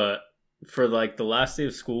 but for like the last day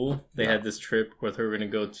of school, they had this trip where they were going to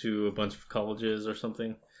go to a bunch of colleges or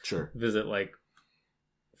something. Sure. Visit like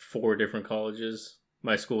 4 different colleges.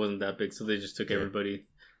 My school wasn't that big, so they just took everybody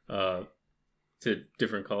to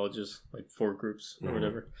different colleges, like 4 groups or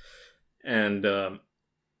whatever. And it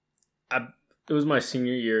was my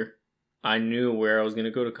senior year. I knew where I was going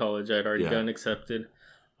to go to college. I'd already gotten accepted.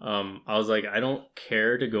 I was like, I don't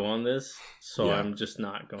care to go on this, so I'm just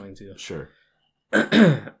not going to. Sure.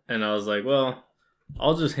 And I was like, well,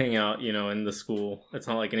 I'll just hang out, in the school. It's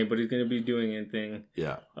not like anybody's going to be doing anything.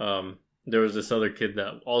 Yeah. There was this other kid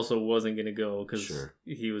that also wasn't going to go because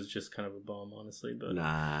he was just kind of a bum, honestly. But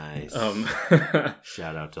nice.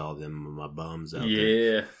 Shout out to all them my bums out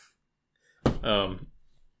there. Yeah.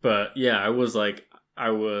 But yeah, I was like, I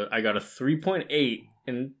got a 3.8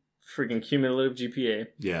 in freaking cumulative GPA.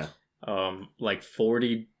 Yeah. Like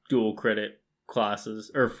 40 dual credit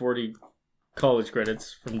classes or 40 college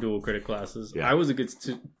credits from dual credit classes. Yeah. I was a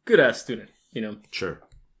good ass student, Sure.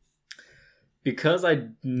 Because I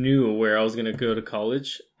knew where I was going to go to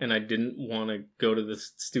college and I didn't want to go to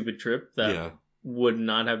this stupid trip that would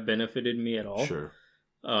not have benefited me at all. Sure.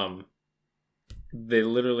 They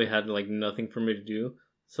literally had like nothing for me to do.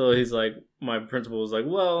 So he's like, my principal was like,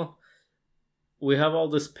 well, we have all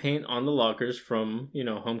this paint on the lockers from,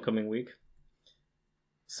 homecoming week.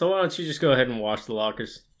 So why don't you just go ahead and wash the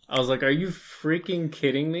lockers? I was like, are you freaking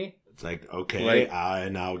kidding me? It's like, okay,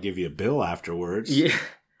 and I'll give you a bill afterwards. Yeah.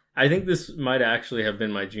 I think this might actually have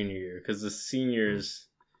been my junior year because the seniors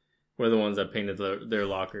were the ones that painted their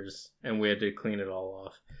lockers and we had to clean it all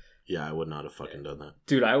off. Yeah, I would not have fucking done that.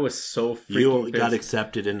 Dude, I was so freaking pissed. Got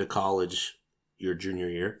accepted into college your junior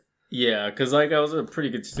year? Yeah, because like I was a pretty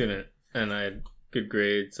good student and I had good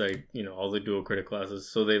grades. All the dual credit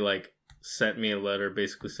classes. So they like sent me a letter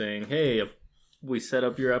basically saying, "Hey, we set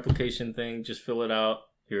up your application thing. Just fill it out.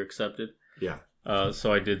 You're accepted." Yeah.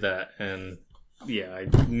 So I did that, and yeah, I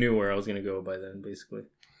knew where I was gonna go by then. Basically.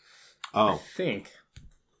 Oh.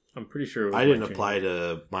 I'm pretty sure. I didn't apply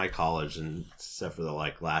to my college except for the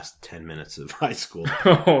last 10 minutes of high school.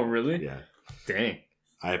 Oh, really? Yeah. Dang.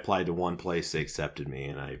 I applied to one place, they accepted me,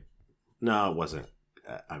 and no, it wasn't.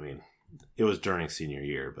 I mean, it was during senior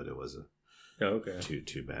year, but it wasn't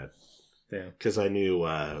too bad. Damn. Because I knew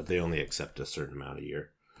they only accept a certain amount a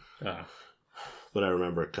year. Ah. But I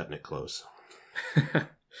remember cutting it close.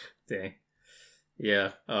 Dang.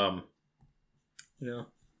 Yeah.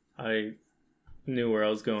 I knew where I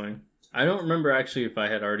was going. I don't remember actually if I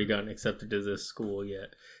had already gotten accepted to this school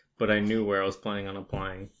yet, but I knew where I was planning on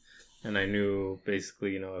applying. And I knew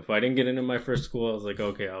basically, if I didn't get into my first school, I was like,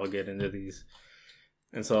 okay, I'll get into these.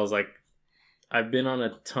 And so I was like, I've been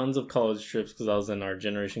on tons of college trips because I was in our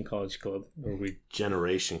Generation College Club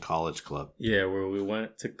Generation College Club. Yeah, where we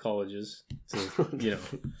went to colleges to,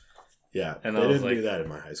 Yeah, and they didn't do that in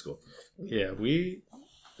my high school. Yeah, it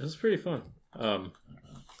was pretty fun.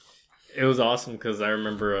 It was awesome because I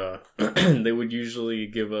remember they would usually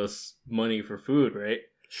give us money for food, right?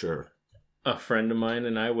 Sure. A friend of mine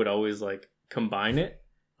and I would always combine it,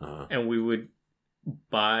 and we would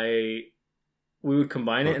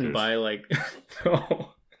combine it and buy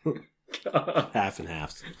oh, God. Half and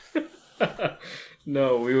half.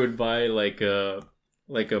 No, we would buy a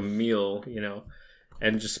meal,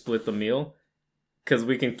 and just split the meal. Because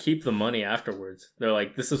we can keep the money afterwards. They're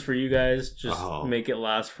like, this is for you guys. Just make it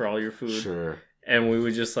last for all your food. Sure. And we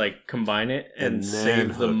would just combine it and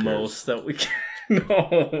save the most that we can.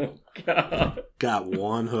 No, God. Got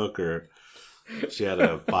one hooker. She had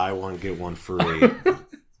a buy one, get one free.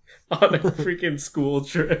 On a freaking school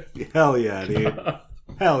trip. Hell yeah, dude. God.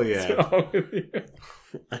 Hell yeah.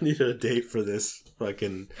 I needed a date for this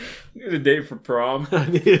fucking... Need a date for prom.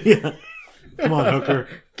 Yeah. Come on, hooker.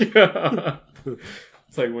 God.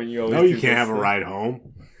 It's like when you always. No, you can't have a ride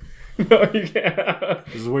home. No, you can't.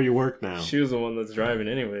 This is where you work now. She was the one that's driving,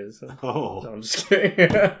 anyways. So. Oh, No, I'm just kidding.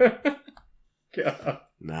 God.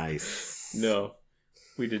 Nice. No,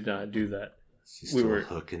 we did not do that. She's still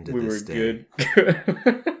hooking to this day.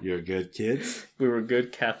 Good. You're good kids. We were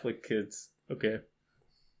good Catholic kids. Okay.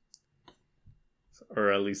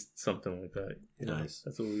 Or at least something like that. Nice.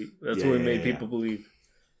 That's what we made people believe.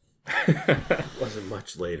 It wasn't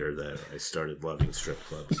much later that I started loving strip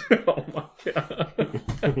clubs. Oh my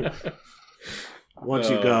God. Once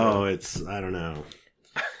you go, it's, I don't know.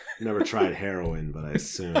 Never tried heroin, but I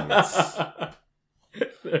assume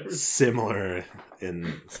it's similar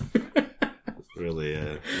in really,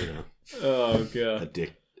 oh God,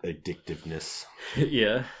 addictiveness.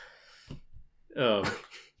 Yeah.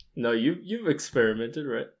 No, you've experimented,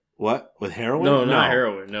 right? What, with heroin? No, not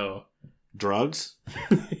heroin. No. Drugs?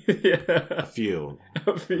 Yeah. A few.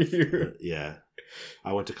 Yeah.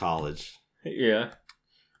 I went to college. Yeah.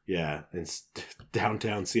 Yeah, in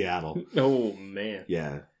downtown Seattle. Oh man.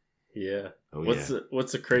 Yeah. Yeah. Oh, what's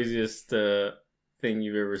the craziest thing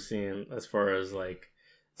you've ever seen as far as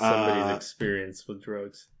somebody's experience with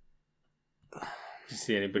drugs? Did you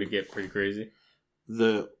see anybody get pretty crazy?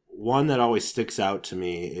 The one that always sticks out to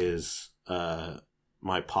me is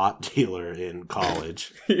my pot dealer in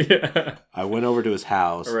college. Yeah. I went over to his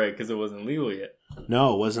house. Right, because it wasn't legal yet.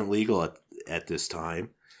 No, it wasn't legal at this time.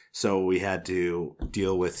 So we had to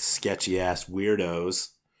deal with sketchy-ass weirdos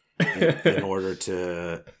in order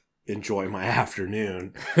to enjoy my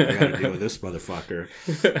afternoon. I got to deal with this motherfucker.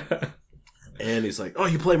 And he's like, oh,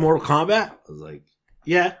 you play Mortal Kombat? I was like,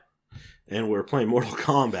 yeah. And we were playing Mortal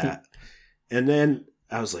Kombat. And then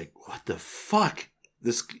I was like, what the fuck?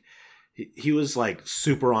 He was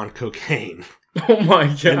super on cocaine. Oh my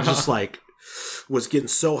God. And just was getting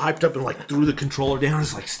so hyped up and threw the controller down,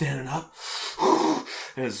 just standing up.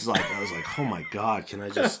 And it's I was like, oh my God, can I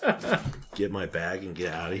just get my bag and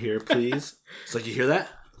get out of here, please? It's like, you hear that?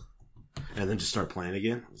 And then just start playing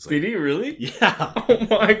again. Did he really? Yeah. Oh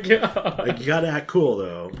my God. You gotta act cool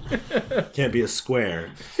though. Can't be a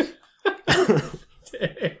square.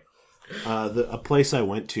 Dang. A place I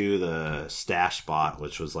went to, the Stash Spot,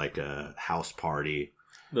 which was a house party.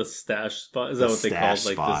 The Stash Spot? Is that what they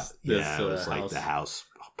called this? Yeah, it was house? the house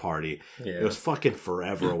party. Yeah. It was fucking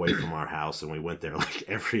forever away from our house, and we went there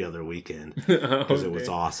every other weekend because it was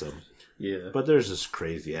awesome. Yeah. But there's just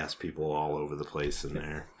crazy ass people all over the place in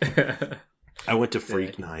there. I went to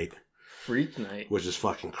Freak Night. Freak Night. which is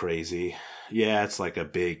fucking crazy. Yeah, it's like a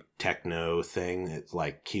big techno thing. It's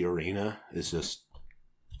like Key Arena is just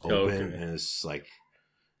open, and it's like,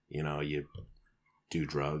 you do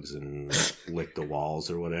drugs and lick the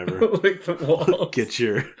walls or whatever. Lick the walls. Get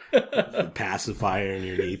your pacifier and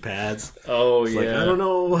your knee pads. Oh, it's yeah. Like, I don't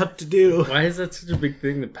know what to do. Why is that such a big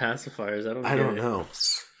thing, the pacifiers? I don't know.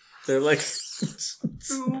 They're like...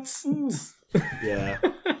 Yeah.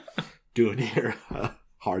 Doing your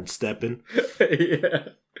hard stepping. Yeah.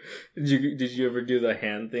 Did you ever do the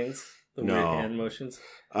hand things? The No. weird hand motions?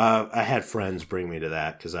 I had friends bring me to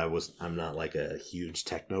that because I'm not like a huge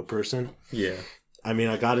techno person. Yeah. I mean,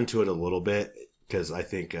 I got into it a little bit because I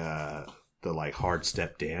think the like hard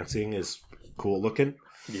step dancing is cool looking.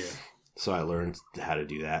 Yeah. So I learned how to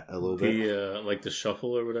do that a little bit. The like the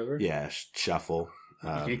shuffle or whatever. Yeah, shuffle.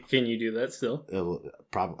 Can you do that still?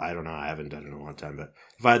 Probably. I don't know. I haven't done it in a long time, but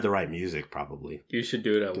if I had the right music, probally. You should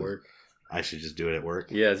do it at work. I should just do it at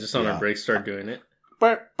work. Yeah, just on our break, start doing it.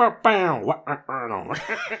 Yeah.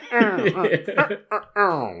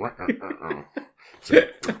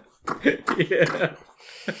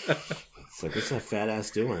 It's like, what's that fat ass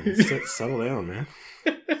doing? Settle down, man.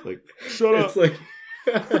 It's like, shut up. It's like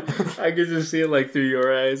I could just see it like through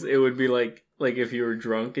your eyes. It would be like if you were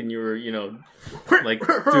drunk and you were, like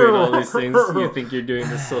doing all these things. You think you're doing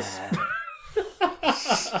this so.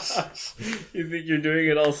 You think you're doing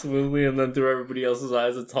it all smoothly, and then through everybody else's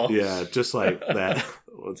eyes, it's all just like that.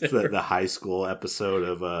 What's the high school episode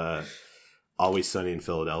of Always Sunny in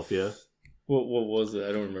Philadelphia? What was it?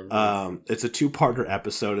 I don't remember. It's a 2-parter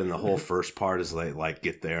episode, and the whole first part is they like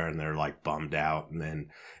get there and they're like bummed out, and then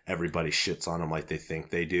everybody shits on them like they think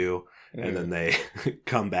they do, and then they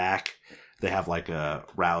come back. They have like a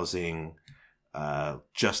rousing.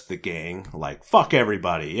 Just the gang, like, fuck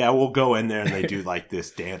everybody. Yeah, we'll go in there, and they do like this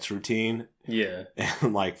dance routine. Yeah.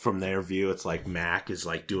 And like from their view, it's like Mac is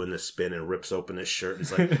like doing the spin and rips open his shirt. And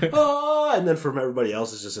he's like, oh, and then from everybody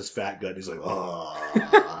else, it's just his fat gut. He's like, oh,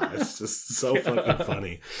 it's just so fucking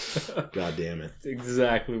funny. God damn it.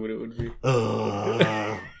 Exactly what it would be. Oh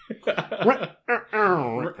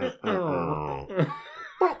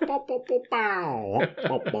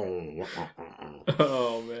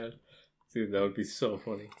man. Dude, that would be so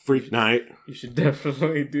funny. Freak Night. You should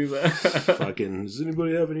definitely do that. Fucking, does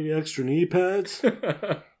anybody have any extra knee pads?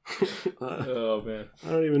 Oh, man. I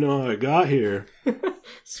don't even know how I got here.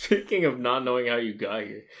 Speaking of not knowing how you got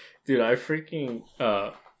here, dude, I freaking...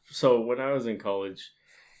 so when I was in college,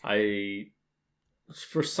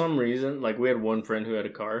 for some reason, like we had one friend who had a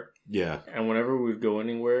car. Yeah. And whenever we would go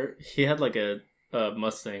anywhere, he had like a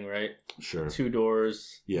Mustang, right? Sure. 2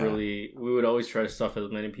 doors. Yeah. Really, we would always try to stuff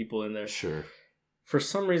as many people in there. Sure. For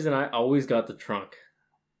some reason, I always got the trunk.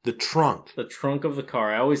 The trunk? The trunk of the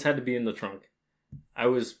car. I always had to be in the trunk. I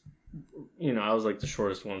was like the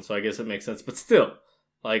shortest one, so I guess it makes sense. But still,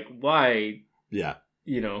 like, why? Yeah.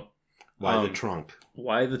 Why the trunk?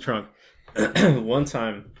 Why the trunk? One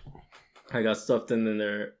time, I got stuffed in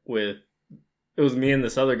there with... It was me and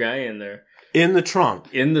this other guy in there. In the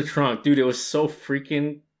trunk? In the trunk. Dude, it was so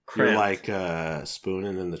freaking cramped. You're like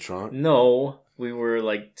spooning in the trunk? No, we were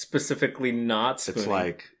like specifically not spooning. It's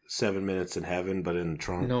like 7 Minutes in Heaven, but in the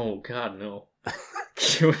trunk. No, God, no.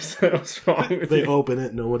 What's wrong with They you? open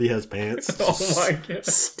it, nobody has pants. Oh my God.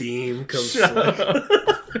 Steam comes Shut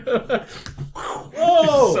up.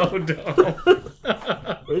 Whoa! So dumb.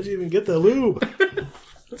 Where'd you even get the lube?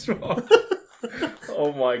 What's wrong?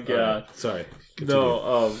 Oh my God. Sorry. Continue.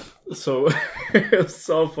 No, so it was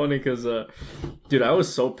so funny because, dude, I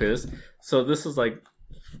was so pissed. So this was like,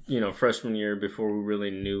 freshman year before we really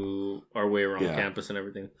knew our way around campus and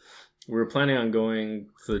everything. We were planning on going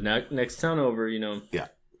to the next town over,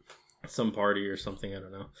 some party or something, I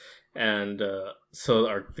don't know. And so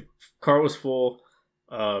the car was full.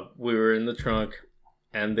 We were in the trunk,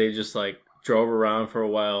 and they just like drove around for a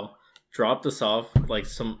while. Dropped us off like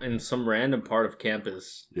in some random part of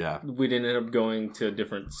campus. Yeah. We didn't end up going to a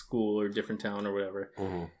different school or different town or whatever.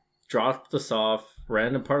 Mm-hmm. Dropped us off,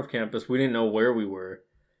 random part of campus. We didn't know where we were.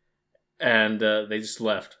 And they just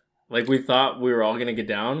left. Like we thought we were all going to get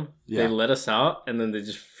down. Yeah. They let us out and then they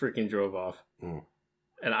just freaking drove off. Mm.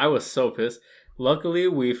 And I was so pissed. Luckily,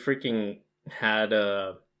 we freaking had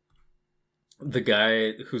the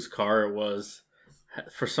guy whose car it was.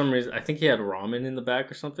 For some reason, I think he had ramen in the back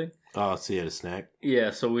or something. Oh, so he had a snack?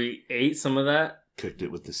 Yeah, so we ate some of that. Cooked it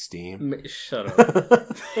with the steam. Shut up.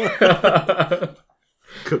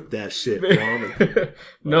 Cooked that shit ramen.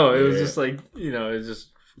 No, it was just like, it was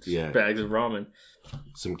just bags of ramen.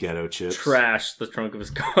 Some ghetto chips. Trashed the trunk of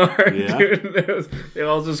his car. Yeah. Dude, they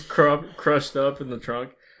all just crushed up in the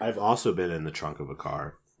trunk. I've also been in the trunk of a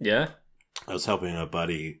car. Yeah? I was helping a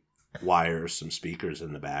buddy wire some speakers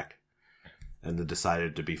in the back, and it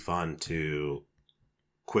decided to be fun to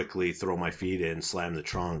quickly throw my feet in, slam the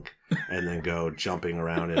trunk, and then go jumping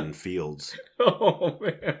around in fields. Oh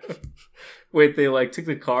man! Wait, they like took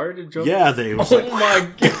the car to jump? Yeah, they was Oh my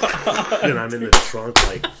god! and I'm in the trunk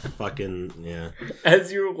like fucking yeah.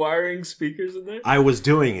 As you were wiring speakers in there? I was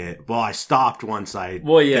doing it. Well, I stopped once they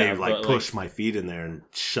pushed my feet in there and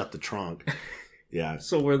shut the trunk. Yeah.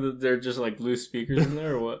 So were there just like loose speakers in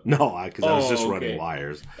there or what? No, because I was just running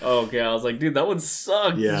wires. Oh, okay, I was like, dude, that would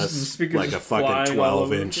suck. Yes, speakers like a fucking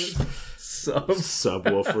 12-inch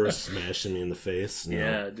subwoofer Sub. smashing me in the face. No.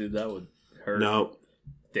 Yeah, dude, that would hurt. No.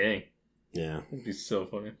 Dang. Yeah. It'd be so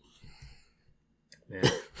funny. Man.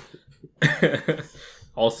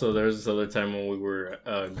 Also, there was this other time when we were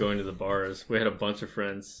going to the bars. We had a bunch of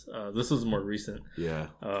friends. This was more recent. Yeah.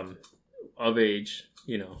 Of age,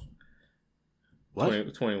 you know.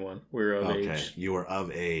 What? 21. We were of age. Okay, you were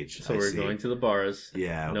of age. So we're going to the bars.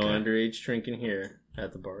 Yeah, okay. No underage drinking here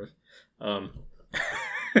at the bars.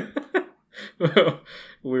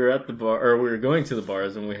 We were at the bar, or we were going to the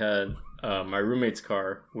bars, and we had my roommate's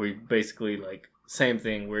car. We basically, like, same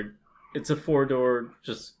thing. It's a 4-door,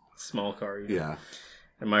 just small car. You know? Yeah.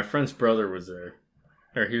 And my friend's brother was there.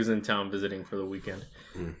 Or he was in town visiting for the weekend.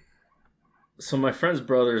 Mm. So my friend's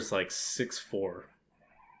brother is like 6'4".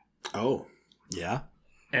 Oh. Yeah.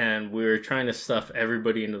 And we were trying to stuff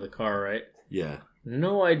everybody into the car, right? Yeah.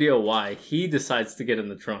 No idea why. He decides to get in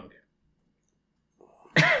the trunk.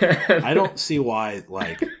 I don't see why,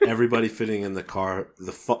 like, everybody fitting in the car,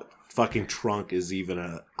 the fucking trunk is even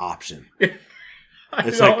an option.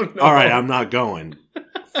 It's like, all right, I'm not going.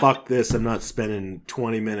 Fuck this. I'm not spending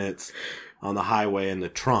 20 minutes on the highway in the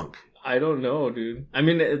trunk. I don't know, dude. I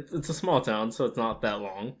mean, it's a small town, so it's not that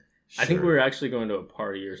long. Sure. I think we were actually going to a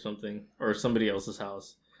party or something, or somebody else's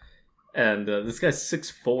house. And this guy's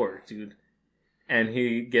 6'4", dude. And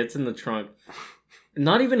he gets in the trunk,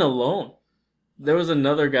 not even alone. There was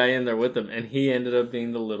another guy in there with him, and he ended up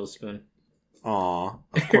being the little spoon. Aw,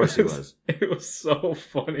 of course he was. It was so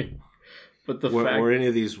funny. But were any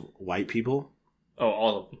of these white people? Oh,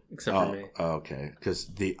 all of them, except for me. Oh, okay. Because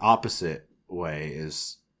the opposite way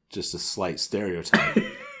is just a slight stereotype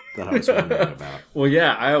that I was wondering about. Well,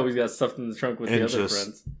 yeah, I always got stuffed in the trunk with the other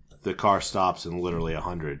friends. The car stops and literally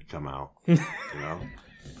 100 come out. You know?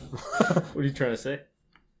 What are you trying to say?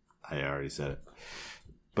 I already said it.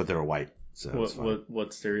 But they're white. So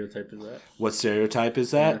what stereotype is that? What stereotype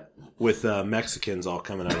is that? Yeah. With Mexicans all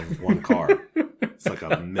coming out of one car. It's like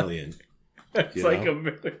a million. It's like a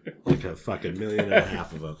million. Like a fucking 1.5 million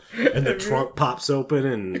of them. And the trunk pops open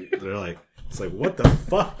and they're like, it's like, what the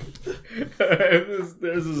fuck?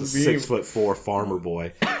 There's this 6'4" farmer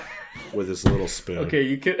boy with his little spoon. Okay,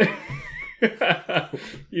 you could.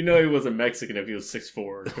 You know he wasn't Mexican if he was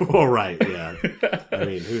 6'4". Well, right, yeah. I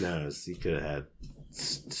mean, who knows? He could have had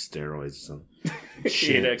steroids or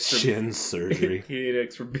something. Shin surgery. He ate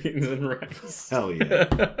extra beans and rice. Hell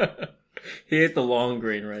yeah. He ate the long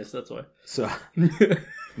grain rice, that's why. So,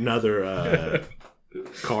 another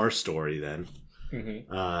car story then.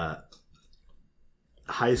 Mm-hmm.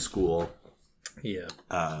 High school. Yeah.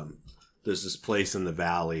 There's this place in the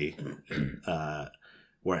valley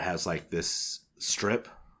where it has like this strip,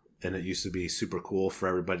 and it used to be super cool for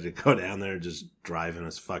everybody to go down there and just drive in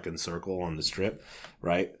a fucking circle on the strip,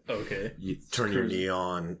 right? Okay. You turn your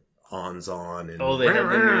neons on, and they have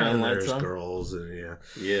the neon lights there's on? Girls, and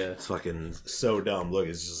yeah, it's fucking so dumb. Look,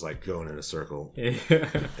 it's just like going in a circle,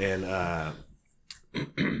 and a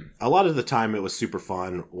lot of the time it was super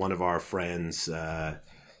fun. One of our friends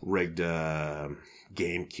rigged a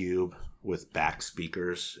GameCube with back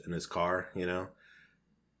speakers in his car, you know.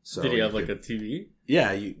 So did he have like a TV?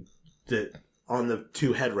 Yeah, on the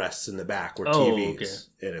two headrests in the back were TVs,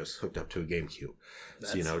 and it was hooked up to a GameCube.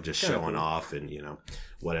 So, you know, just showing off and, you know,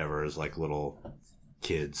 whatever, is like little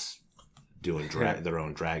kids doing their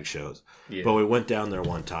own drag shows. Yeah. But we went down there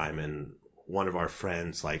one time, and one of our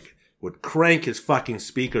friends like would crank his fucking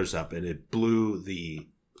speakers up, and it blew the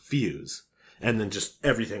fuse, and then just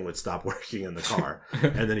everything would stop working in the car.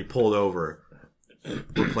 And then he pulled over,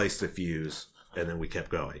 replaced the fuse, and then we kept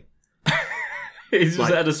going. He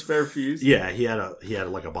just had a spare fuse? Yeah, he had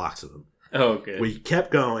like a box of them. Oh, okay. We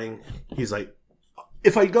kept going. He's like,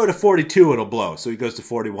 if I go to 42, it'll blow. So he goes to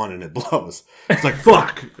 41 and it blows. It's like,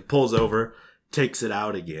 fuck. It pulls over, takes it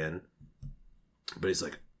out again. But he's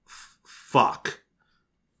like, fuck.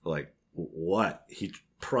 Like, what? He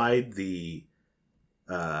pried the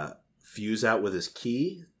fuse out with his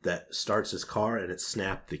key that starts his car, and it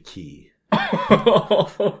snapped the key.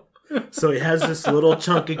 So he has this little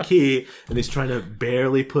chunk of key, and he's trying to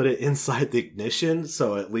barely put it inside the ignition,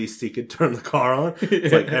 so at least he could turn the car on.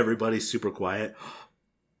 It's like everybody's super quiet.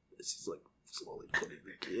 He's like slowly putting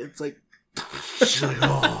the key. It's like,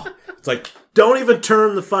 oh. It's like, don't even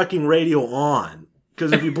turn the fucking radio on,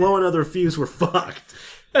 because if you blow another fuse, we're fucked.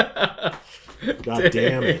 God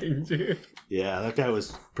damn it, dude. Yeah, that guy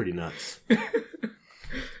was pretty nuts.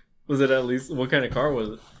 Was it at least, what kind of car was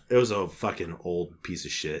it? It was a fucking old piece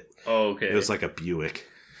of shit. Oh, okay. It was like a Buick.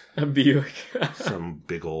 A Buick. Some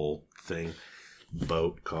big old thing.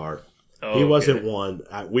 Boat, car. Oh, he wasn't one.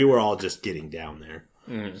 We were all just getting down there.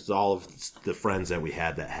 Mm. So all of the friends that we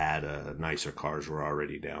had that had nicer cars were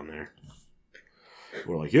already down there.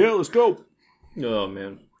 We're like, yeah, let's go. Oh,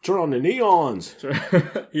 man. Turn on the neons.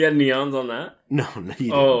 He had neons on that? No, he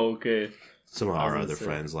didn't. Oh, okay. Some of our other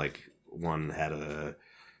friends, like one had a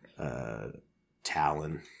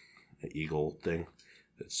Talon, an Eagle thing.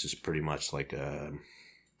 It's just pretty much like a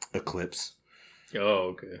Eclipse.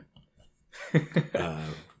 Oh, okay.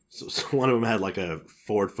 So one of them had like a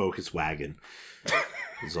Ford Focus wagon.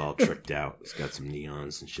 It was all tricked out. It's got some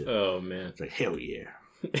neons and shit. Oh, man. It's like, hell yeah.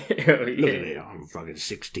 Hell yeah. Look at that. I'm fucking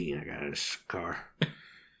 16. I got this car.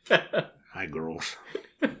 Hi, girls.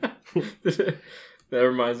 That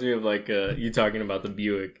reminds me of like you talking about the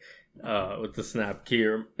Buick with the snap key.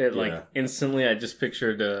 It like instantly I just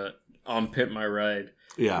pictured on Pimp My Ride.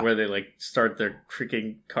 Yeah. Where they like start their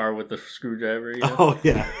freaking car with the screwdriver. You know? Oh,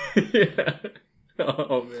 yeah. Yeah.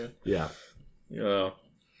 Oh, man. Yeah. Do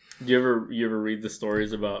you ever read the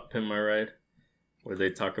stories about Pimp My Ride? Where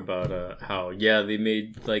they talk about how, they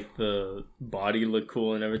made like the body look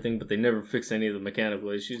cool and everything, but they never fixed any of the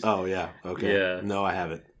mechanical issues. Oh, yeah. Okay. Yeah. No, I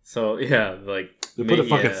haven't. So, yeah, like... They put a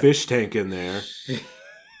fucking fish tank in there.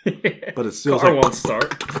 But it still car like, won't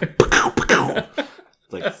start.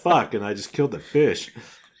 It's like, fuck, and I just killed the fish.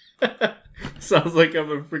 Sounds like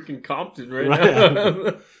I'm in freaking Compton right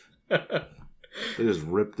now. They just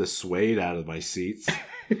ripped the suede out of my seats.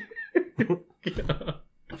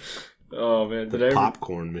 Oh, man. The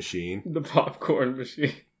popcorn machine. The popcorn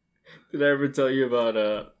machine. Did I ever tell you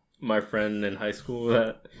about my friend in high school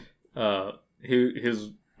that he's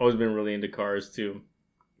always been really into cars too?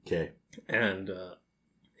 Okay. And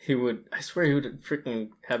I swear he would freaking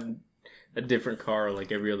have a different car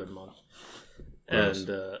like every other month. Gross.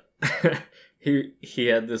 And he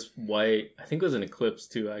had this white, I think it was an Eclipse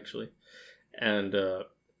too, actually. And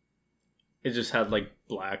it just had like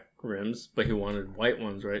black rims, but he wanted white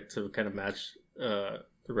ones, right, to kind of match the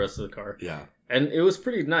rest of the car. Yeah. And it was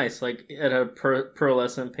pretty nice. Like, it had a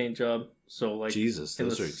pearlescent paint job. So, like... Jesus,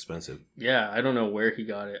 those are expensive. Yeah, I don't know where he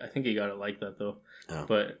got it. I think he got it like that, though. Oh.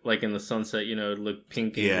 But, like, in the sunset, it looked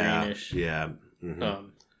pink and greenish. Yeah, mm-hmm.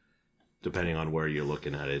 Depending on where you're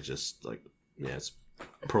looking at it, just, like, it's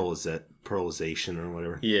pearlization or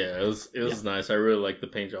whatever. Yeah, it was nice. I really liked the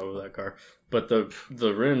paint job of that car. But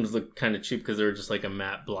the rims looked kind of cheap because they were just, like, a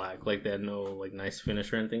matte black. Like, they had no, like, nice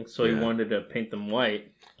finish or anything. So he wanted to paint them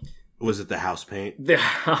white. Was it the house paint? The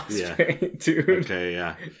house paint, dude. Okay,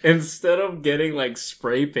 yeah. Instead of getting like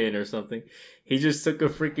spray paint or something, he just took a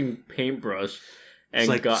freaking paintbrush and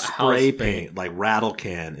got spray house paint. Like rattle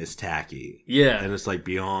can is tacky. Yeah. And it's like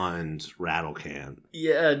beyond rattle can.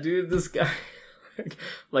 Yeah, dude, this guy.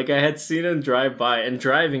 Like I had seen him drive by, and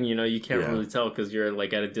driving, you can't really tell because you're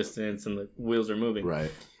like at a distance and the wheels are moving. Right.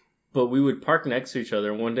 But we would park next to each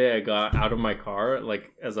other. One day I got out of my car,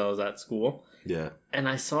 like as I was at school. Yeah. And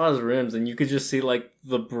I saw his rims, and you could just see, like,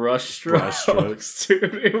 the brush strokes.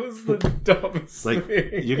 Dude, it was the dumbest thing.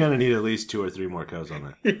 You're going to need at least 2 or 3 more coats on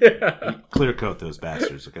that. Yeah. Clear coat those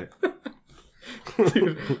bastards, okay?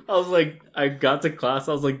 Dude, I was like, I got to class,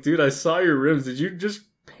 I was like, dude, I saw your rims. Did you just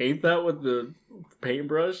paint that with the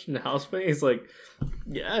paintbrush and house paint? He's like,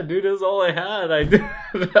 yeah, dude, it was all I had. I did.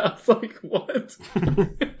 I was like, what?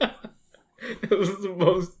 It was the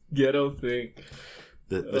most ghetto thing.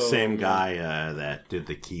 The same guy that did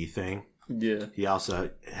the key thing. Yeah. He also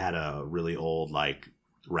had a really old, like,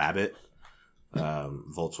 Rabbit,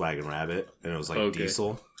 Volkswagen Rabbit, and it was, like,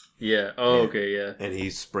 diesel. Yeah. Oh, okay, yeah. And he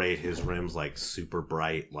sprayed his rims, like, super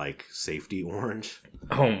bright, like, safety orange.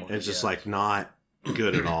 Oh, my And it's just, like, not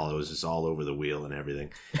good at all. It was just all over the wheel and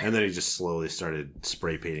everything. And then he just slowly started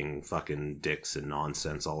spray painting fucking dicks and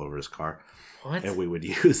nonsense all over his car. What? And we would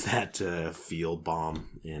use that to field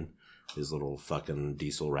bomb in his little fucking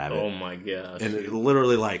diesel Rabbit. Oh my gosh. And it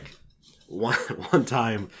literally, like, one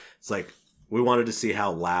time, it's like, we wanted to see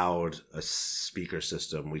how loud a speaker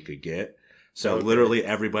system we could get. So literally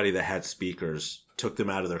everybody that had speakers took them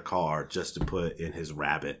out of their car just to put in his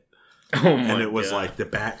Rabbit. Oh my God. And it was like the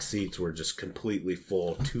back seats were just completely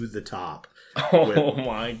full to the top. Oh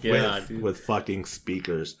my god, dude. With fucking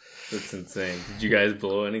speakers. That's insane. Did you guys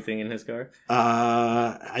blow anything in his car?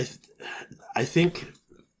 I think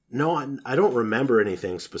no, I don't remember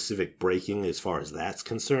anything specific breaking as far as that's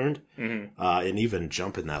concerned. Mm-hmm. And even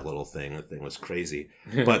jumping that little thing, the thing was crazy.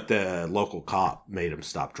 But the local cop made him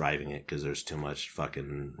stop driving it because there's too much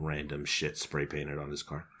fucking random shit spray painted on his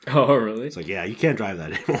car. Oh, really? It's like, yeah, you can't drive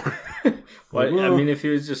that anymore. Why, I mean, if he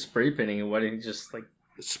was just spray painting it, why didn't he just like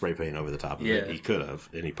spray paint over the top of it? He could have,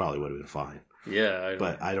 and he probably would have been fine. Yeah,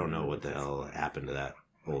 but I don't know what the hell happened to that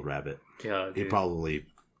old rabbit. God, he probably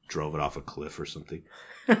drove it off a cliff or something.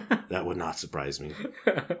 That would not surprise me.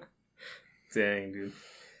 Dang, dude.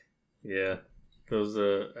 Yeah. Those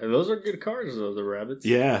are good cars, though, the rabbits.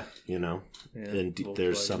 Yeah, you know. Yeah, and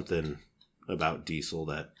there's something about diesel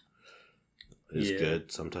that is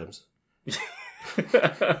good sometimes. I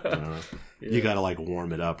don't know. You gotta like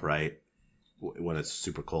warm it up, right? When it's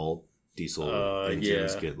super cold. Diesel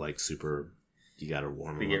engines get like super. You gotta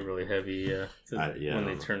warm them up. They get really heavy, when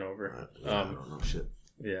they turn over. I don't know shit.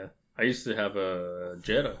 Yeah. I used to have a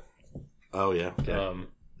Jetta. Oh, yeah. Okay.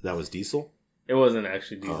 That was diesel? It wasn't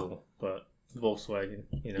actually diesel, but Volkswagen.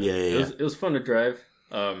 You know, It was fun to drive.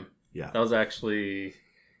 That was actually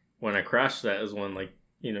when I crashed. That is when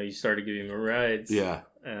you started giving me rides. Yeah,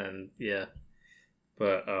 and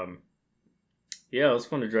but it was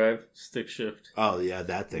fun to drive. Stick shift. Oh yeah,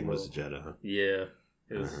 that thing was a Jetta. Huh? Yeah,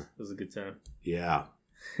 it was a good time. Yeah.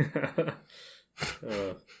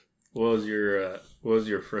 What was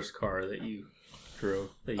your first car that you drove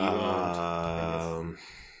that you owned?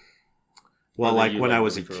 Well, like when I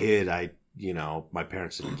was a kid, my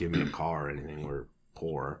parents didn't give me a car or anything. We were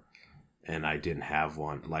poor, and I didn't have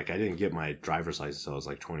one. Like I didn't get my driver's license until I was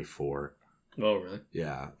like 24. Oh, really?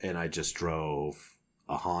 Yeah, and I just drove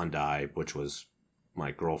a Hyundai, which was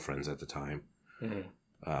my girlfriend's at the time. Mm-hmm.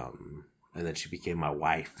 And then she became my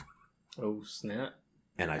wife. Oh, snap!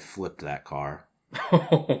 And I flipped that car.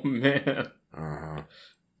 Oh man! And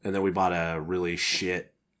then we bought a really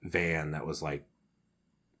shit van that was like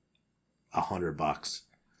 $100.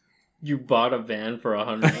 You bought a van for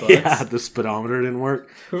 $100? Yeah, the speedometer didn't work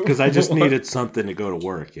because I just needed something to go to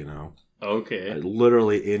work. Okay.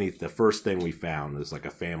 Literally the first thing we found was like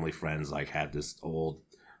a family friend's had this old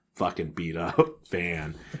fucking beat up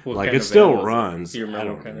van. Like it still runs. Do you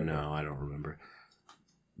remember what kind of No, I don't remember.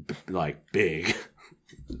 Like big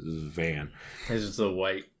van. It's just a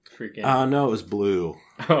white freaking. No, it was blue.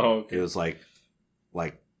 Oh, okay. It was like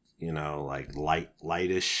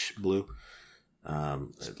lightish blue.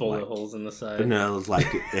 Bullet holes in the side. No, it was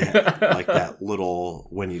like like that little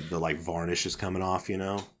when the varnish is coming off.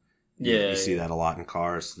 Yeah, you see that a lot in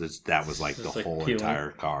cars. That was like the whole peeling.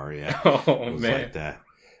 Entire car. Yeah. Oh it was man. Like that.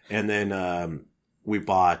 And then we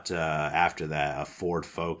bought after that a Ford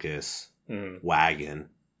Focus wagon.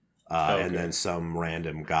 Okay. And then some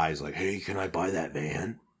random guy's like, "Hey, can I buy that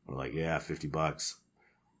van?" We're like, "Yeah, $50."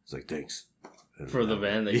 It's like, "Thanks." And, for the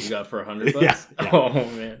van that you got for $100? Yeah. Oh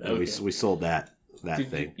man. Okay. We sold that Dude,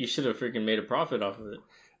 thing. You should have freaking made a profit off of it.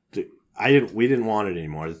 Dude, we didn't want it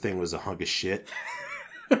anymore. The thing was a hunk of shit.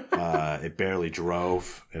 It barely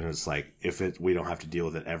drove, and it's like we don't have to deal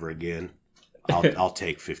with it ever again. I'll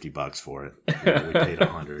take $50 for it. We paid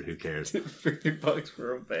 $100. Who cares? $50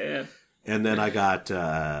 for a van. And then I got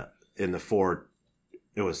in the Ford.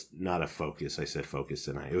 It was not a Focus. I said Focus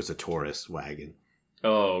tonight. It was a Taurus wagon.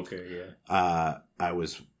 Oh, okay, yeah. I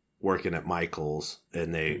was working at Michael's,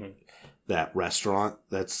 and that restaurant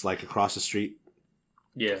that's like across the street.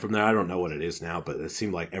 Yeah. From there, I don't know what it is now, but it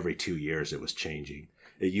seemed like every 2 years it was changing.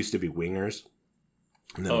 It used to be Wingers,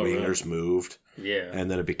 and then Wingers moved. Yeah. And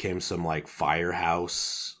then it became some like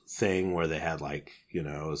firehouse thing where they had it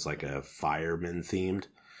was like a fireman themed.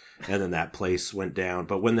 And then that place went down.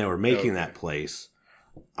 But when they were making that place,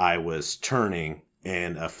 I was turning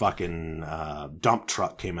and a fucking dump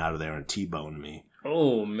truck came out of there and T-boned me.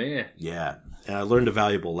 Oh, man. Yeah. And I learned a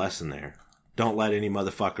valuable lesson there. Don't let any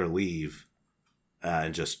motherfucker leave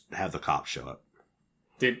and just have the cops show up.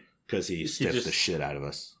 Because he stiffed the shit out of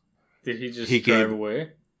us. Did he just drive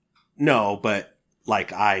away? No, but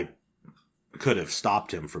I could have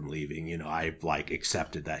stopped him from leaving. I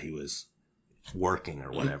accepted that he was working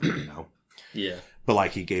or whatever, Yeah.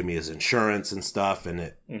 But he gave me his insurance and stuff,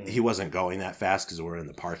 and he wasn't going that fast because we're in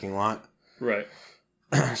the parking lot. Right.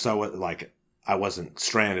 So I wasn't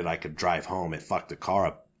stranded. I could drive home. It fucked the car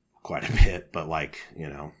up quite a bit, but I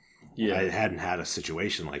hadn't had a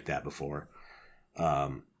situation like that before.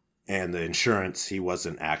 And the insurance, he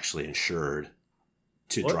wasn't actually insured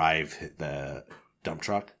to drive the dump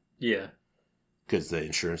truck. Yeah. Because the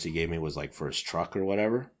insurance he gave me was for his truck or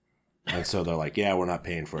whatever. And so they're like, yeah, we're not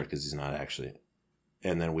paying for it because he's not actually.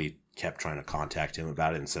 And then we kept trying to contact him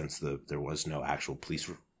about it. And since there was no actual police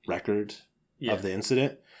record of the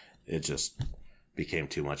incident, it just became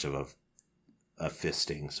too much of a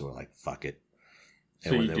fisting. So we're like, fuck it.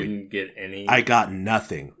 So you didn't get any? I got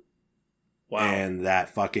nothing. Wow. And that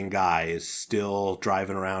fucking guy is still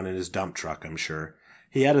driving around in his dump truck, I'm sure.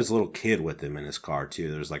 He had his little kid with him in his car,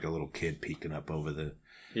 too. There's like a little kid peeking up over the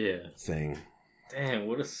thing. Damn,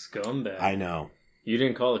 what a scumbag. I know. You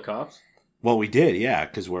didn't call the cops? Well, we did, yeah,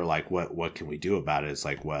 because we're like, what can we do about it? It's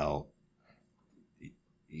like, well,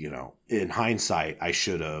 you know, in hindsight, I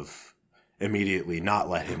should have immediately not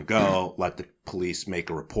let him go, let the police make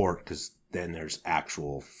a report, because then there's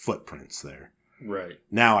actual footprints there. Right.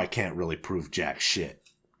 Now I can't really prove jack shit.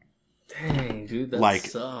 Dang, dude, that like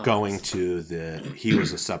sucks. Going to he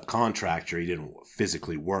was a subcontractor. He didn't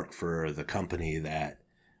physically work for the company that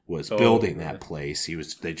was building that place.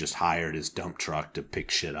 They just hired his dump truck to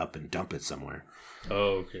pick shit up and dump it somewhere.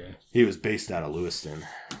 Oh, okay. He was based out of Lewiston.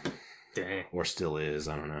 Dang. Or still is,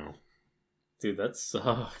 I don't know. Dude, that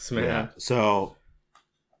sucks, man. Yeah. So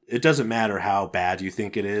it doesn't matter how bad you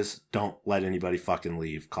think it is. Don't let anybody fucking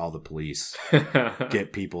leave. Call the police.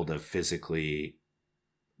 Get people to physically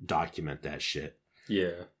document that shit.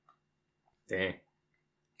 Yeah. Dang.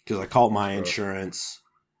 Because I called my insurance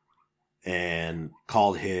and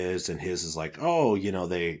called his, and his is like, oh, you know,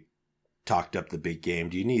 they talked up the big game.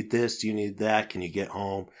 Do you need this? Do you need that? Can you get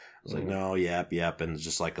home? I was like, no, yep. And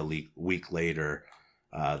just like a week later,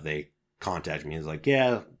 they contacted me. He's like,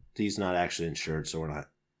 yeah, he's not actually insured, so we're not.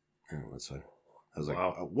 Oh, that's fine. I was like,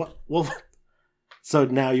 what? Well, so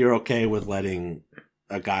now you're okay with letting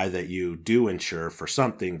a guy that you do insure for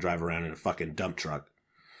something drive around in a fucking dump truck?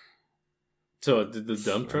 So did the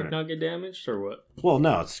dump truck not get damaged or what? Well,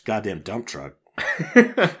 no, it's a goddamn dump truck.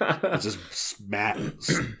 It just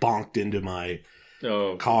bonked into my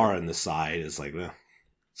car on the side. It's like,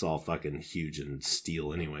 it's all fucking huge and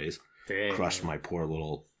steel anyways. Damn. Crushed my poor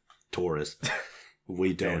little Taurus.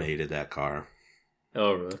 We donated that car.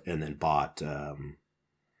 Oh, really? And then bought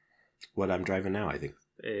what I'm driving now, I think.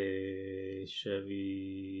 A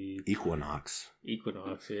Chevy Equinox.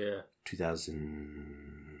 Equinox, yeah.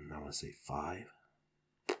 2000, I want to say 5.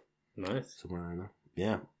 Nice. Somewhere in there.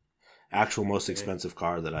 Yeah. Actual most expensive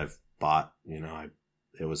car that I've bought. You know,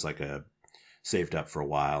 it was like saved up for a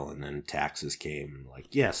while, and then taxes came.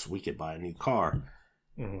 Like, yes, we could buy a new car.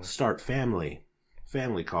 Mm-hmm. Start family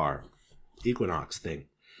car. Equinox thing.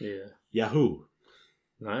 Yeah. Yahoo.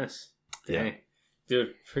 Nice. Dang. Yeah.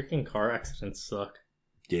 Dude, freaking car accidents suck.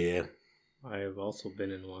 Yeah. I have also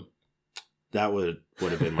been in one. That would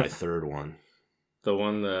have been my third one. The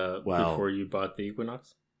one before you bought the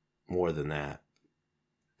Equinox? More than that.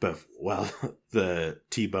 But, well, the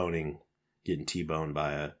getting T-boned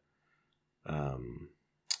by a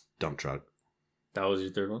dump truck. That was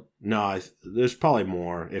your third one? No, there's probably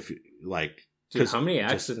more. If like, dude, how many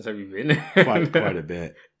accidents have you been in? quite a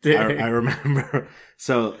bit. I remember.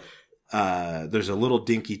 So there's a little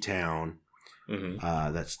dinky town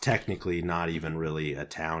that's technically not even really a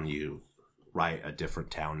town. You write a different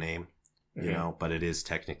town name, you know, but it is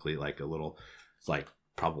technically like a little, like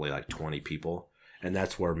probably like 20 people. And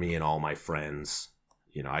that's where me and all my friends,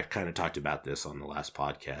 you know, I kind of talked about this on the last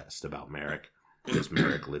podcast about Merrick, because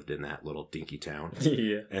Merrick lived in that little dinky town.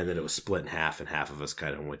 Yeah. And then it was split in half, and half of us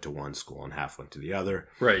kind of went to one school and half went to the other.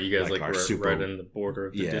 Right, you guys like were right in the border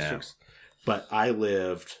of the districts. But I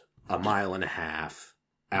lived a mile and a half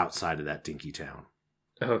outside of that dinky town.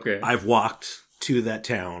 Okay. I've walked to that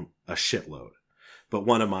town a shitload. But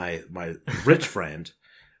one of my rich friend,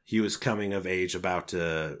 he was coming of age about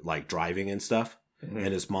to like driving and stuff. Mm-hmm.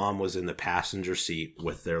 And his mom was in the passenger seat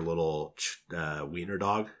with their little wiener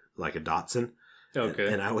dog, like a Dachshund.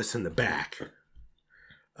 Okay. And I was in the back.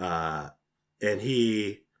 And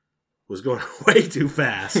he was going way too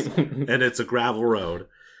fast. And it's a gravel road.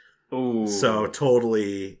 Ooh. So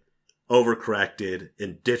totally overcorrected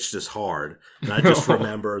and ditched us hard. And I just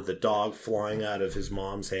remember the dog flying out of his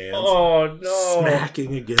mom's hands. Oh, no.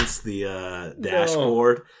 Smacking against the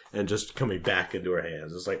dashboard and just coming back into her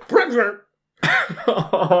hands. It's like...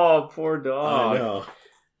 Oh, poor dog. I know.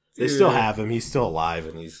 They still have him. He's still alive,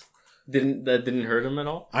 and he's... That didn't hurt him at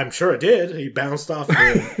all? I'm sure it did. He bounced off the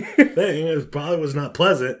thing. It probably was not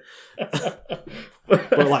pleasant.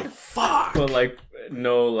 But like, fuck. But like,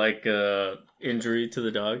 no, like, injury to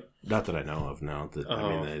the dog? Not that I know of, no.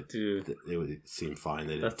 Dude. It seemed fine.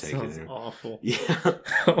 They didn't take it in. That sounds awful. Yeah.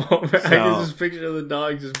 Oh, man, I can just picture the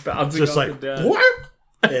dog just bouncing off the desk. What?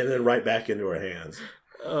 And then right back into her hands.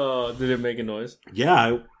 Oh, did it make a noise? Yeah,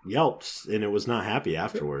 I yelped, and it was not happy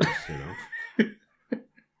afterwards, you know.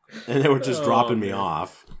 And they were just dropping me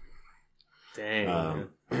off. Dang.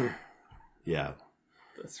 Yeah.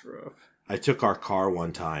 That's rough. I took our car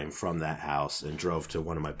one time from that house and drove to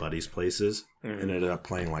one of my buddy's places and ended up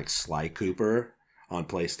playing like Sly Cooper on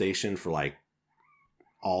PlayStation for like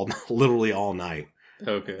literally all night.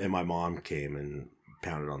 Okay. And my mom came and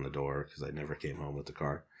pounded on the door because I never came home with the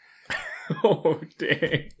car. Oh,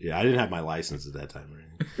 dang. Yeah, I didn't have my license at that time or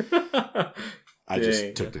anything. I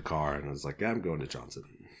just took the car and was like, yeah, I'm going to Johnson.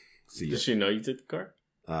 See ya. Did she know you took the car?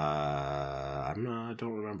 I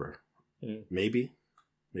don't remember. Maybe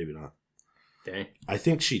not. Dang. I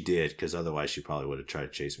think she did, because otherwise she probably would have tried to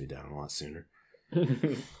chase me down a lot sooner.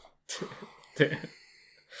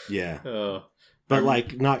 Yeah. But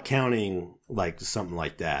like not counting like something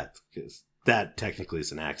like that, because that technically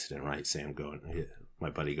is an accident, right? Sam my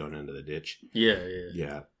buddy going into the ditch.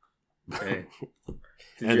 Yeah. Dang.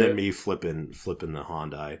 And then me flipping the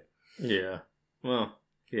Hyundai. Yeah. Well,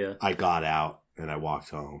 yeah. I got out and I walked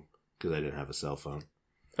home because I didn't have a cell phone.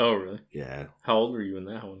 Oh, really? Yeah. How old were you when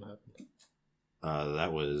that one happened?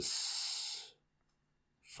 That was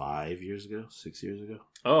 6 years ago.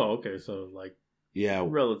 Oh, okay. So like, yeah,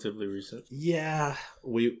 relatively recent. Yeah,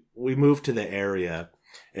 we moved to the area,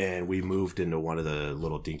 and we moved into one of the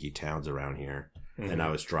little dinky towns around here. Mm-hmm. And I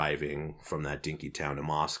was driving from that dinky town to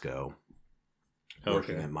Moscow,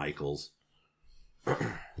 working at Michael's.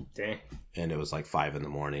 Dang. And it was like 5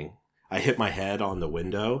 a.m. I hit my head on the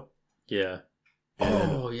window. Yeah.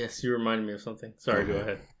 Oh, yes, you reminded me of something. Sorry, go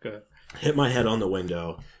ahead. Hit my head on the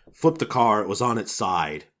window, flipped the car. It was on its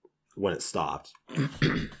side when it stopped.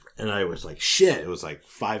 And I was like, shit. It was like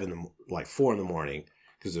 4 a.m.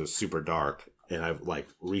 because it was super dark. And I like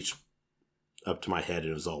reached up to my head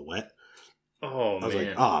and it was all wet. Oh, man. I was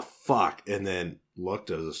like, oh, fuck. And then looked,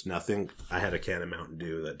 there was nothing. I had a can of Mountain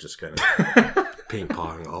Dew that just kind of ping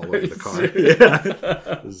pong all over the car.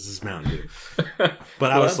 Yeah. This is Mountain Dew.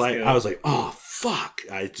 But I was like, oh, fuck.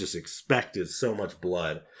 I just expected so much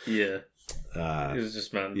blood. Yeah. It was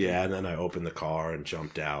just Mountain Dew. Yeah, and then I opened the car and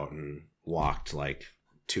jumped out and walked like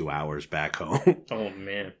 2 hours back home. Oh,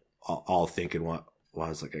 man. All thinking, I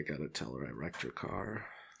was like, I gotta tell her I wrecked her car.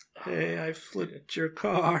 Hey, I flipped your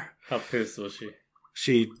car. How pissed was she?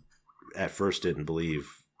 She at first didn't believe.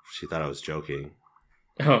 She thought I was joking.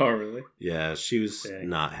 Oh, really? Yeah, she was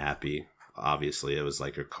not happy. Obviously, it was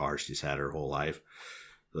like her car she's had her whole life.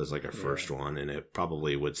 It was like her first one, and it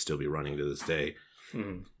probably would still be running to this day.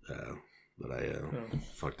 Mm. But I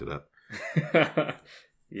fucked it up.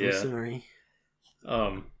 Yeah. I'm sorry.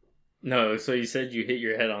 No, so you said you hit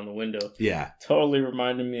your head on the window. Yeah. Totally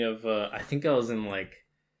reminded me of, I think I was in like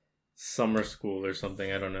summer school or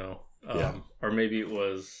something. I don't know. Or maybe it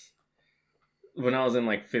was when I was in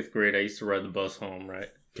like 5th grade. I used to ride the bus home, right?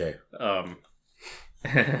 Okay.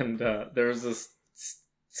 And there was this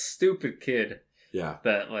stupid kid. Yeah.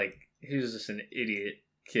 That like, he was just an idiot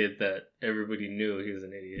kid that everybody knew he was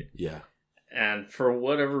an idiot. Yeah. And for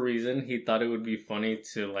whatever reason, he thought it would be funny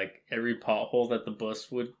to like every pothole that the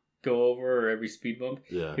bus would go over or every speed bump.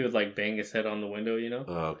 Yeah. He would like bang his head on the window, you know?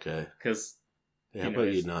 Oh, okay. Because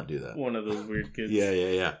but you'd not do that. One of those weird kids.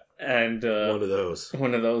 Yeah. And one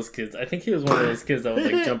of those kids. I think he was one of those kids that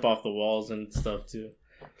would like jump off the walls and stuff too.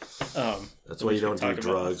 That's why you don't do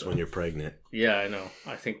drugs when you're pregnant. Yeah, I know.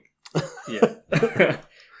 I think. Yeah.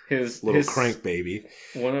 his crank baby.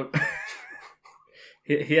 One of.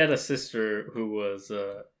 He had a sister who was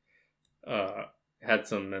had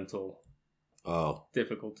some mental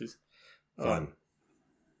difficulties. Fun.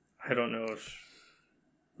 I don't know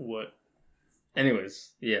what.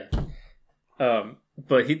 Anyways, yeah.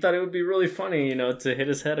 But he thought it would be really funny, you know, to hit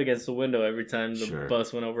his head against the window every time the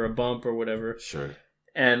bus went over a bump or whatever. Sure.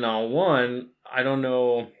 And on one, I don't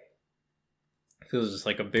know if it was just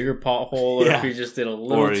like a bigger pothole or if he just did a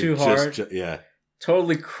little too hard.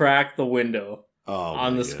 Totally cracked the window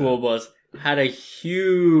on the school bus. Had a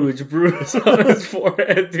huge bruise on his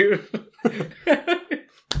forehead, dude.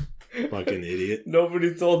 Fucking idiot.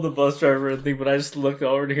 Nobody told the bus driver anything, but I just looked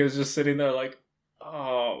over and he was just sitting there like,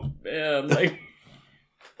 oh, man, like...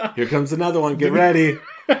 Here comes another one. Get ready.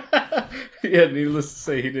 Yeah, needless to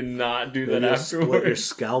say, he did not do that afterwards. Split your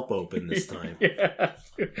scalp open this time. Yeah.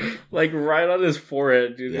 Like right on his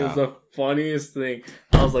forehead, dude. It was the funniest thing.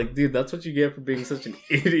 I was like, dude, that's what you get for being such an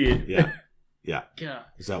idiot. Yeah. Yeah.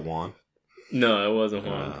 Is that Juan? No, it wasn't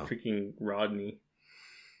Juan. Freaking Rodney.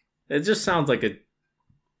 It just sounds like a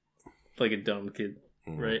dumb kid,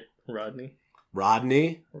 right? Rodney?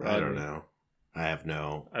 Rodney? I don't know. I have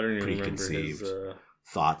no preconceived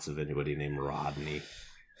thoughts of anybody named Rodney.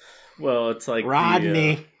 Well, it's like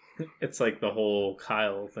Rodney. It's like the whole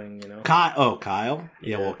Kyle thing, you know? Kyle?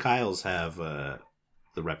 Yeah, well, Kyles have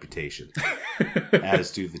the reputation.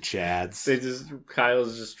 As do the Chads.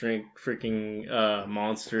 Kyle's just drink freaking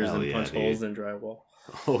monsters Hell and yeah, punch dude. holes in drywall.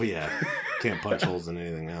 Oh yeah, can't punch holes in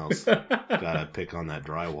anything else. Gotta pick on that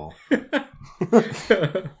drywall.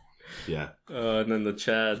 Yeah. And then the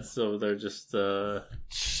Chads, so they're just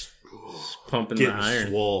pumping Getting the iron,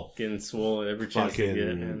 swole. getting swole every chance they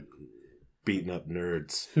get, man. Beating up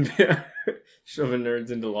nerds. Yeah, shoving nerds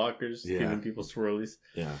into lockers, Yeah. giving people swirlies.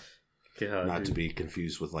 Yeah. God, Not dude. to be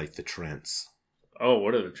confused with like the Trents. Oh,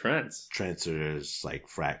 what are the Trents? Trents are just like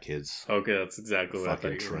frat kids. Okay, that's exactly what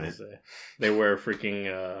Fucking I thought you were going to Trent. say. They wear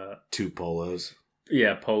freaking, 2 polos.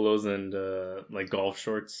 yeah, polos and, like, golf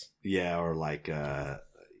shorts. Yeah, or like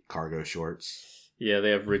cargo shorts. Yeah,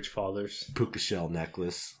 they have rich fathers. Puka shell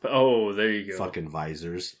necklace. Oh, there you go. Fucking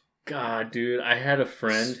visors. God, dude, I had a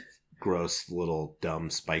friend. Gross little dumb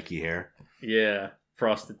spiky hair. Yeah,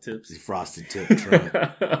 frosted tips. Frosted tip Trent.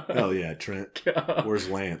 Hell yeah, Trent. God. Where's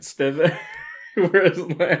Lance? Where's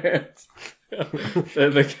Lance? they're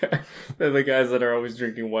the guys that are always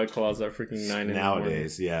drinking White Claws at freaking 9 in the morning.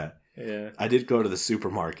 Nowadays, yeah. Yeah. I did go to the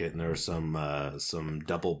supermarket and there were some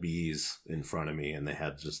double B's in front of me and they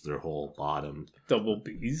had just their whole bottom. Double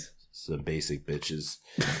B's? Some basic bitches.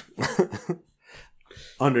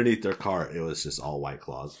 Underneath their cart, it was just all White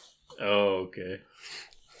Claws. Oh, okay.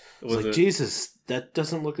 It's like, Jesus, that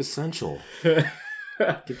doesn't look essential. Get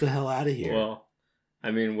the hell out of here. Well,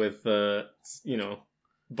 I mean, with, you know,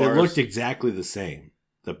 they bars, looked exactly the same.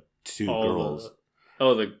 The two girls.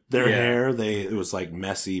 Their hair, it was like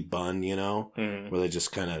messy bun, you know, where they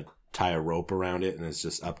just kind of tie a rope around it and it's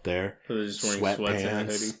just up there. So they're just wearing sweats and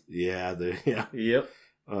a hoodie. Yeah. Yep.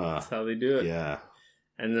 That's how they do it. Yeah.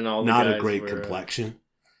 And then all the Not guys a great were, complexion.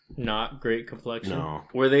 Not great complexion. No.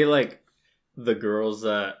 Were they like the girls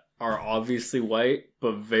that are obviously white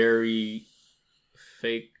but very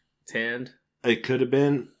fake tanned? It could have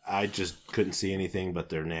been. I just couldn't see anything but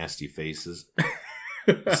their nasty faces.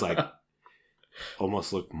 It's like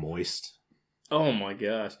almost look moist. Oh my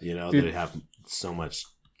gosh. You know, Dude. they have so much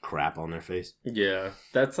crap on their face. Yeah.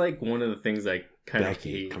 That's like one of the things I kind of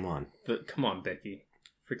Becky, hate. come on. But come on, Becky.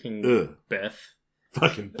 Freaking Ugh. Beth.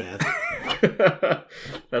 Fucking Beth.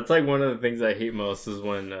 That's like one of the things I hate most is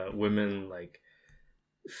when women like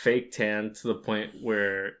fake tan to the point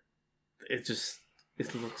where it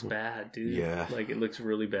looks bad, dude. Yeah. Like it looks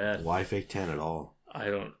really bad. Why fake tan at all? I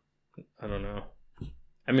don't know.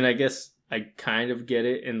 I mean, I guess I kind of get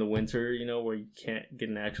it in the winter, you know, where you can't get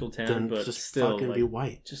an actual tan, Then but just still, fucking like, be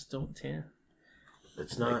white. just don't tan.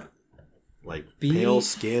 It's not like be- pale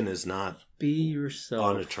skin is not Be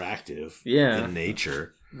yourself. unattractive Yeah. in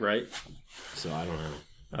nature. Right? So I don't know.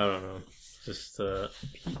 I don't know. Just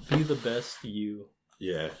be the best you.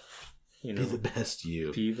 Yeah. You know, Be the best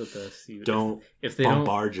you. be the best you. Don't if they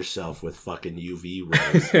bombard yourself with fucking UV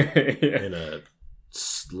rays yeah. in a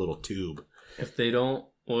little tube. If they don't,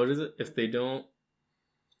 what is it? If they don't,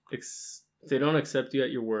 if they don't accept you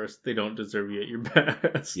at your worst, they don't deserve you at your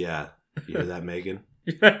best. Yeah. You hear that, Megan?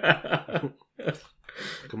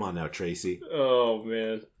 Come on now, Tracy. Oh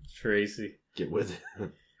man, Tracy, Get with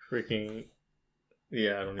it. freaking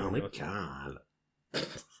yeah, I don't even Oh know. my god.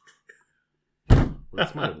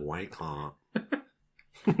 That's my White Claw.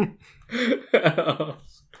 Get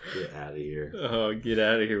out of here. Oh, get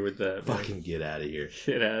out of here with that. Man. Fucking get out of here.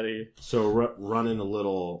 Get out of here. So running a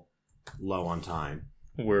little low on time.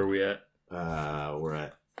 Where are we at? We're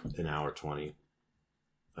at an hour 20.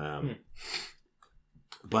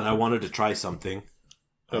 But I wanted to try something.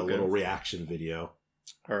 A Okay. little reaction video.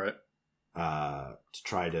 All right. To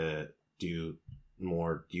try to do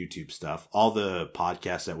more YouTube stuff. All the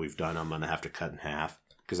podcasts that we've done, I'm going to have to cut in half.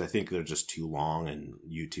 Because I think they're just too long and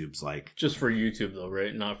YouTube's like... Just for YouTube though,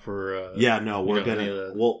 right? Not for... yeah, no, we're going any to...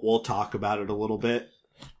 of the- We'll talk about it a little bit.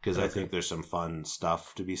 Because I Okay. think there's some fun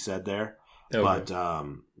stuff to be said there. Okay. But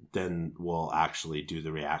then we'll actually do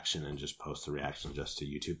the reaction and just post the reaction just to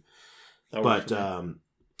YouTube. That works But for me.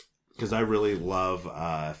 because I really love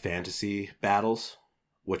fantasy battles,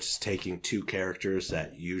 which is taking two characters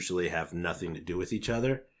that usually have nothing to do with each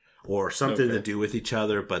other or something Okay. to do with each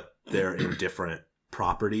other, but they're in different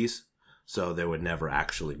properties, so they would never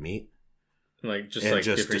actually meet. Like just And like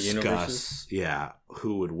just different universes. discuss, yeah,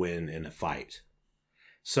 who would win in a fight.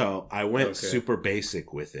 So I went Okay. super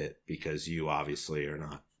basic with it because you obviously are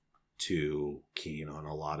not too keen on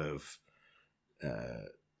a lot of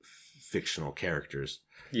fictional characters,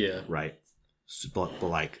 Yeah. right? But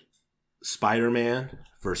like Spider-Man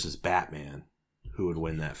versus Batman, who would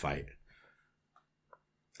win that fight?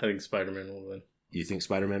 I think Spider-Man will win. You think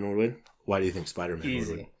Spider-Man would win? Why do you think Spider-Man would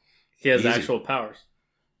win? Easy. He has Easy. actual powers.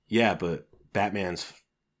 Yeah, but Batman's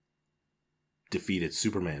defeated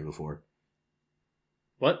Superman before.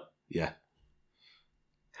 What? Yeah.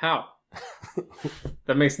 How?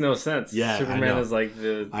 That makes no sense. Yeah, Superman is like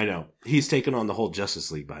the... I know. He's taken on the whole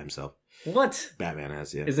Justice League by himself. What? Batman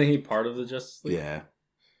has, yeah. Isn't he part of the Justice League? Yeah.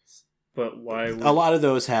 But why... A lot of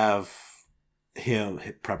those have him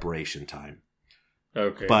preparation time.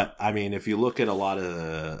 Okay. But, I mean, if you look at a lot of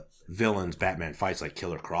the villains Batman fights, like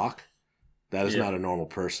Killer Croc, that is not a normal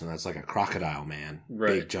person. That's like a crocodile man.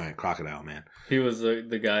 Right. Big, giant crocodile man. He was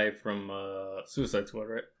the guy from Suicide Squad,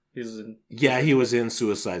 right? He was in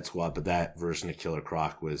Suicide Squad, but that version of Killer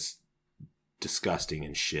Croc was disgusting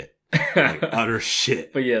and shit. Like, utter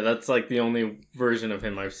shit. But yeah, that's like the only version of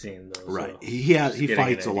him I've seen, though. Right. So He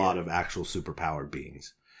fights a lot of actual superpowered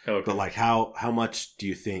beings. Okay. But like, how much do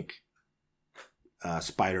you think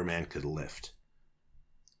Spider-Man could lift?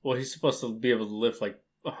 Well, he's supposed to be able to lift like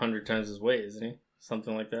 100 times his weight, isn't he?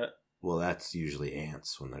 Something like that. Well, that's usually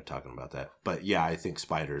ants when they're talking about that. But yeah, I think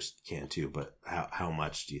spiders can too. But how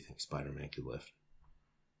much do you think Spider-Man could lift?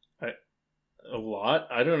 A lot?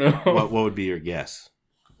 I don't know. What would be your guess?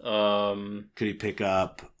 Could he pick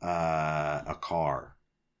up a car?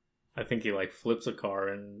 I think he like flips a car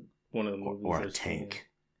in one of the movies. Or a tank.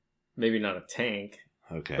 Maybe not a tank.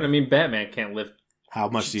 Okay. But I mean, Batman can't lift. How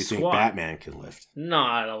much do you think Batman can lift?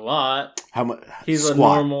 Not a lot. How much? He's a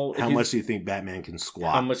normal. How much do you think Batman can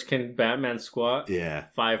squat? How much can Batman squat? Yeah.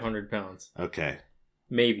 500 pounds. Okay.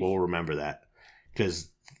 Maybe. We'll remember that. Because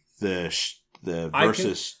the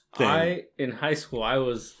versus thing. In high school, I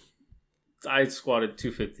squatted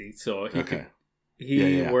 250. So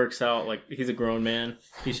he works out like he's a grown man.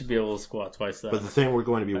 He should be able to squat twice that. But the thing we're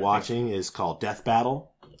going to be watching is called Death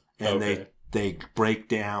Battle. And they break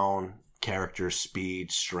down character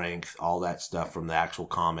speed, strength, all that stuff from the actual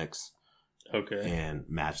comics. Okay. And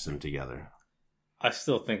match them together. I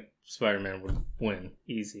still think Spider-Man would win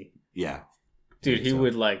easy. Yeah. Dude, he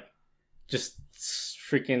would like just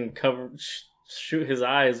freaking shoot his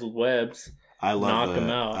eyes with webs. Knock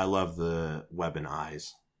him out. I love the web and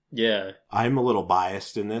eyes. Yeah. I'm a little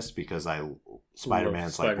biased in this because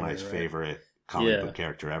Spider-Man's like my favorite comic book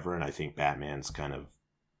character ever, and I think Batman's kind of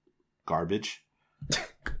garbage.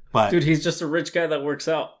 But dude, he's just a rich guy that works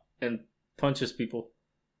out and punches people.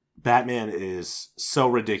 Batman is so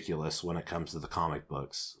ridiculous when it comes to the comic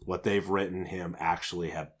books. What they've written him actually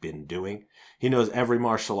have been doing. He knows every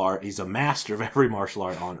martial art. He's a master of every martial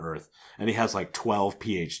art on Earth. And he has like 12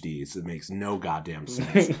 PhDs. It makes no goddamn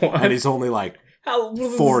sense. And he's only like How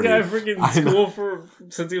was 40. This guy freaking in school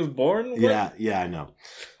since he was born? What? Yeah, I know.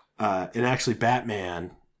 And actually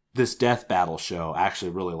Batman, this Death Battle show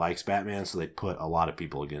actually really likes Batman, so they put a lot of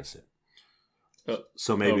people against it.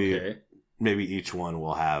 So maybe each one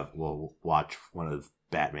will watch one of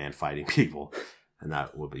Batman fighting people, and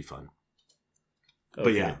that would be fun. Okay.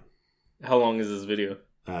 But yeah. How long is this video?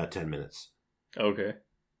 10 minutes. Okay.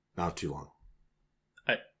 Not too long.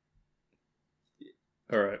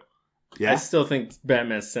 Alright. Yeah? I still think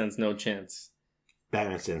Batman stands no chance.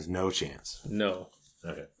 Batman stands no chance. No.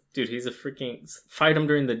 Okay. Dude, he's a freaking... Fight him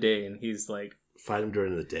during the day, and he's like... Fight him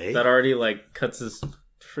during the day? That already, like, cuts his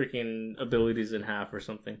freaking abilities in half or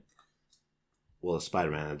something. Well,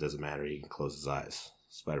 Spider-Man, it doesn't matter. He can close his eyes.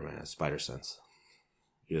 Spider-Man has spider sense.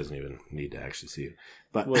 He doesn't even need to actually see it.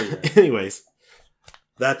 But anyways,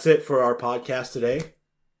 that's it for our podcast today.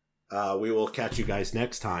 We will catch you guys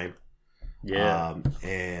next time. Yeah.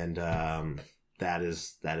 That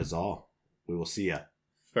is all. We will see ya.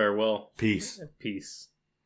 Farewell. Peace. Peace.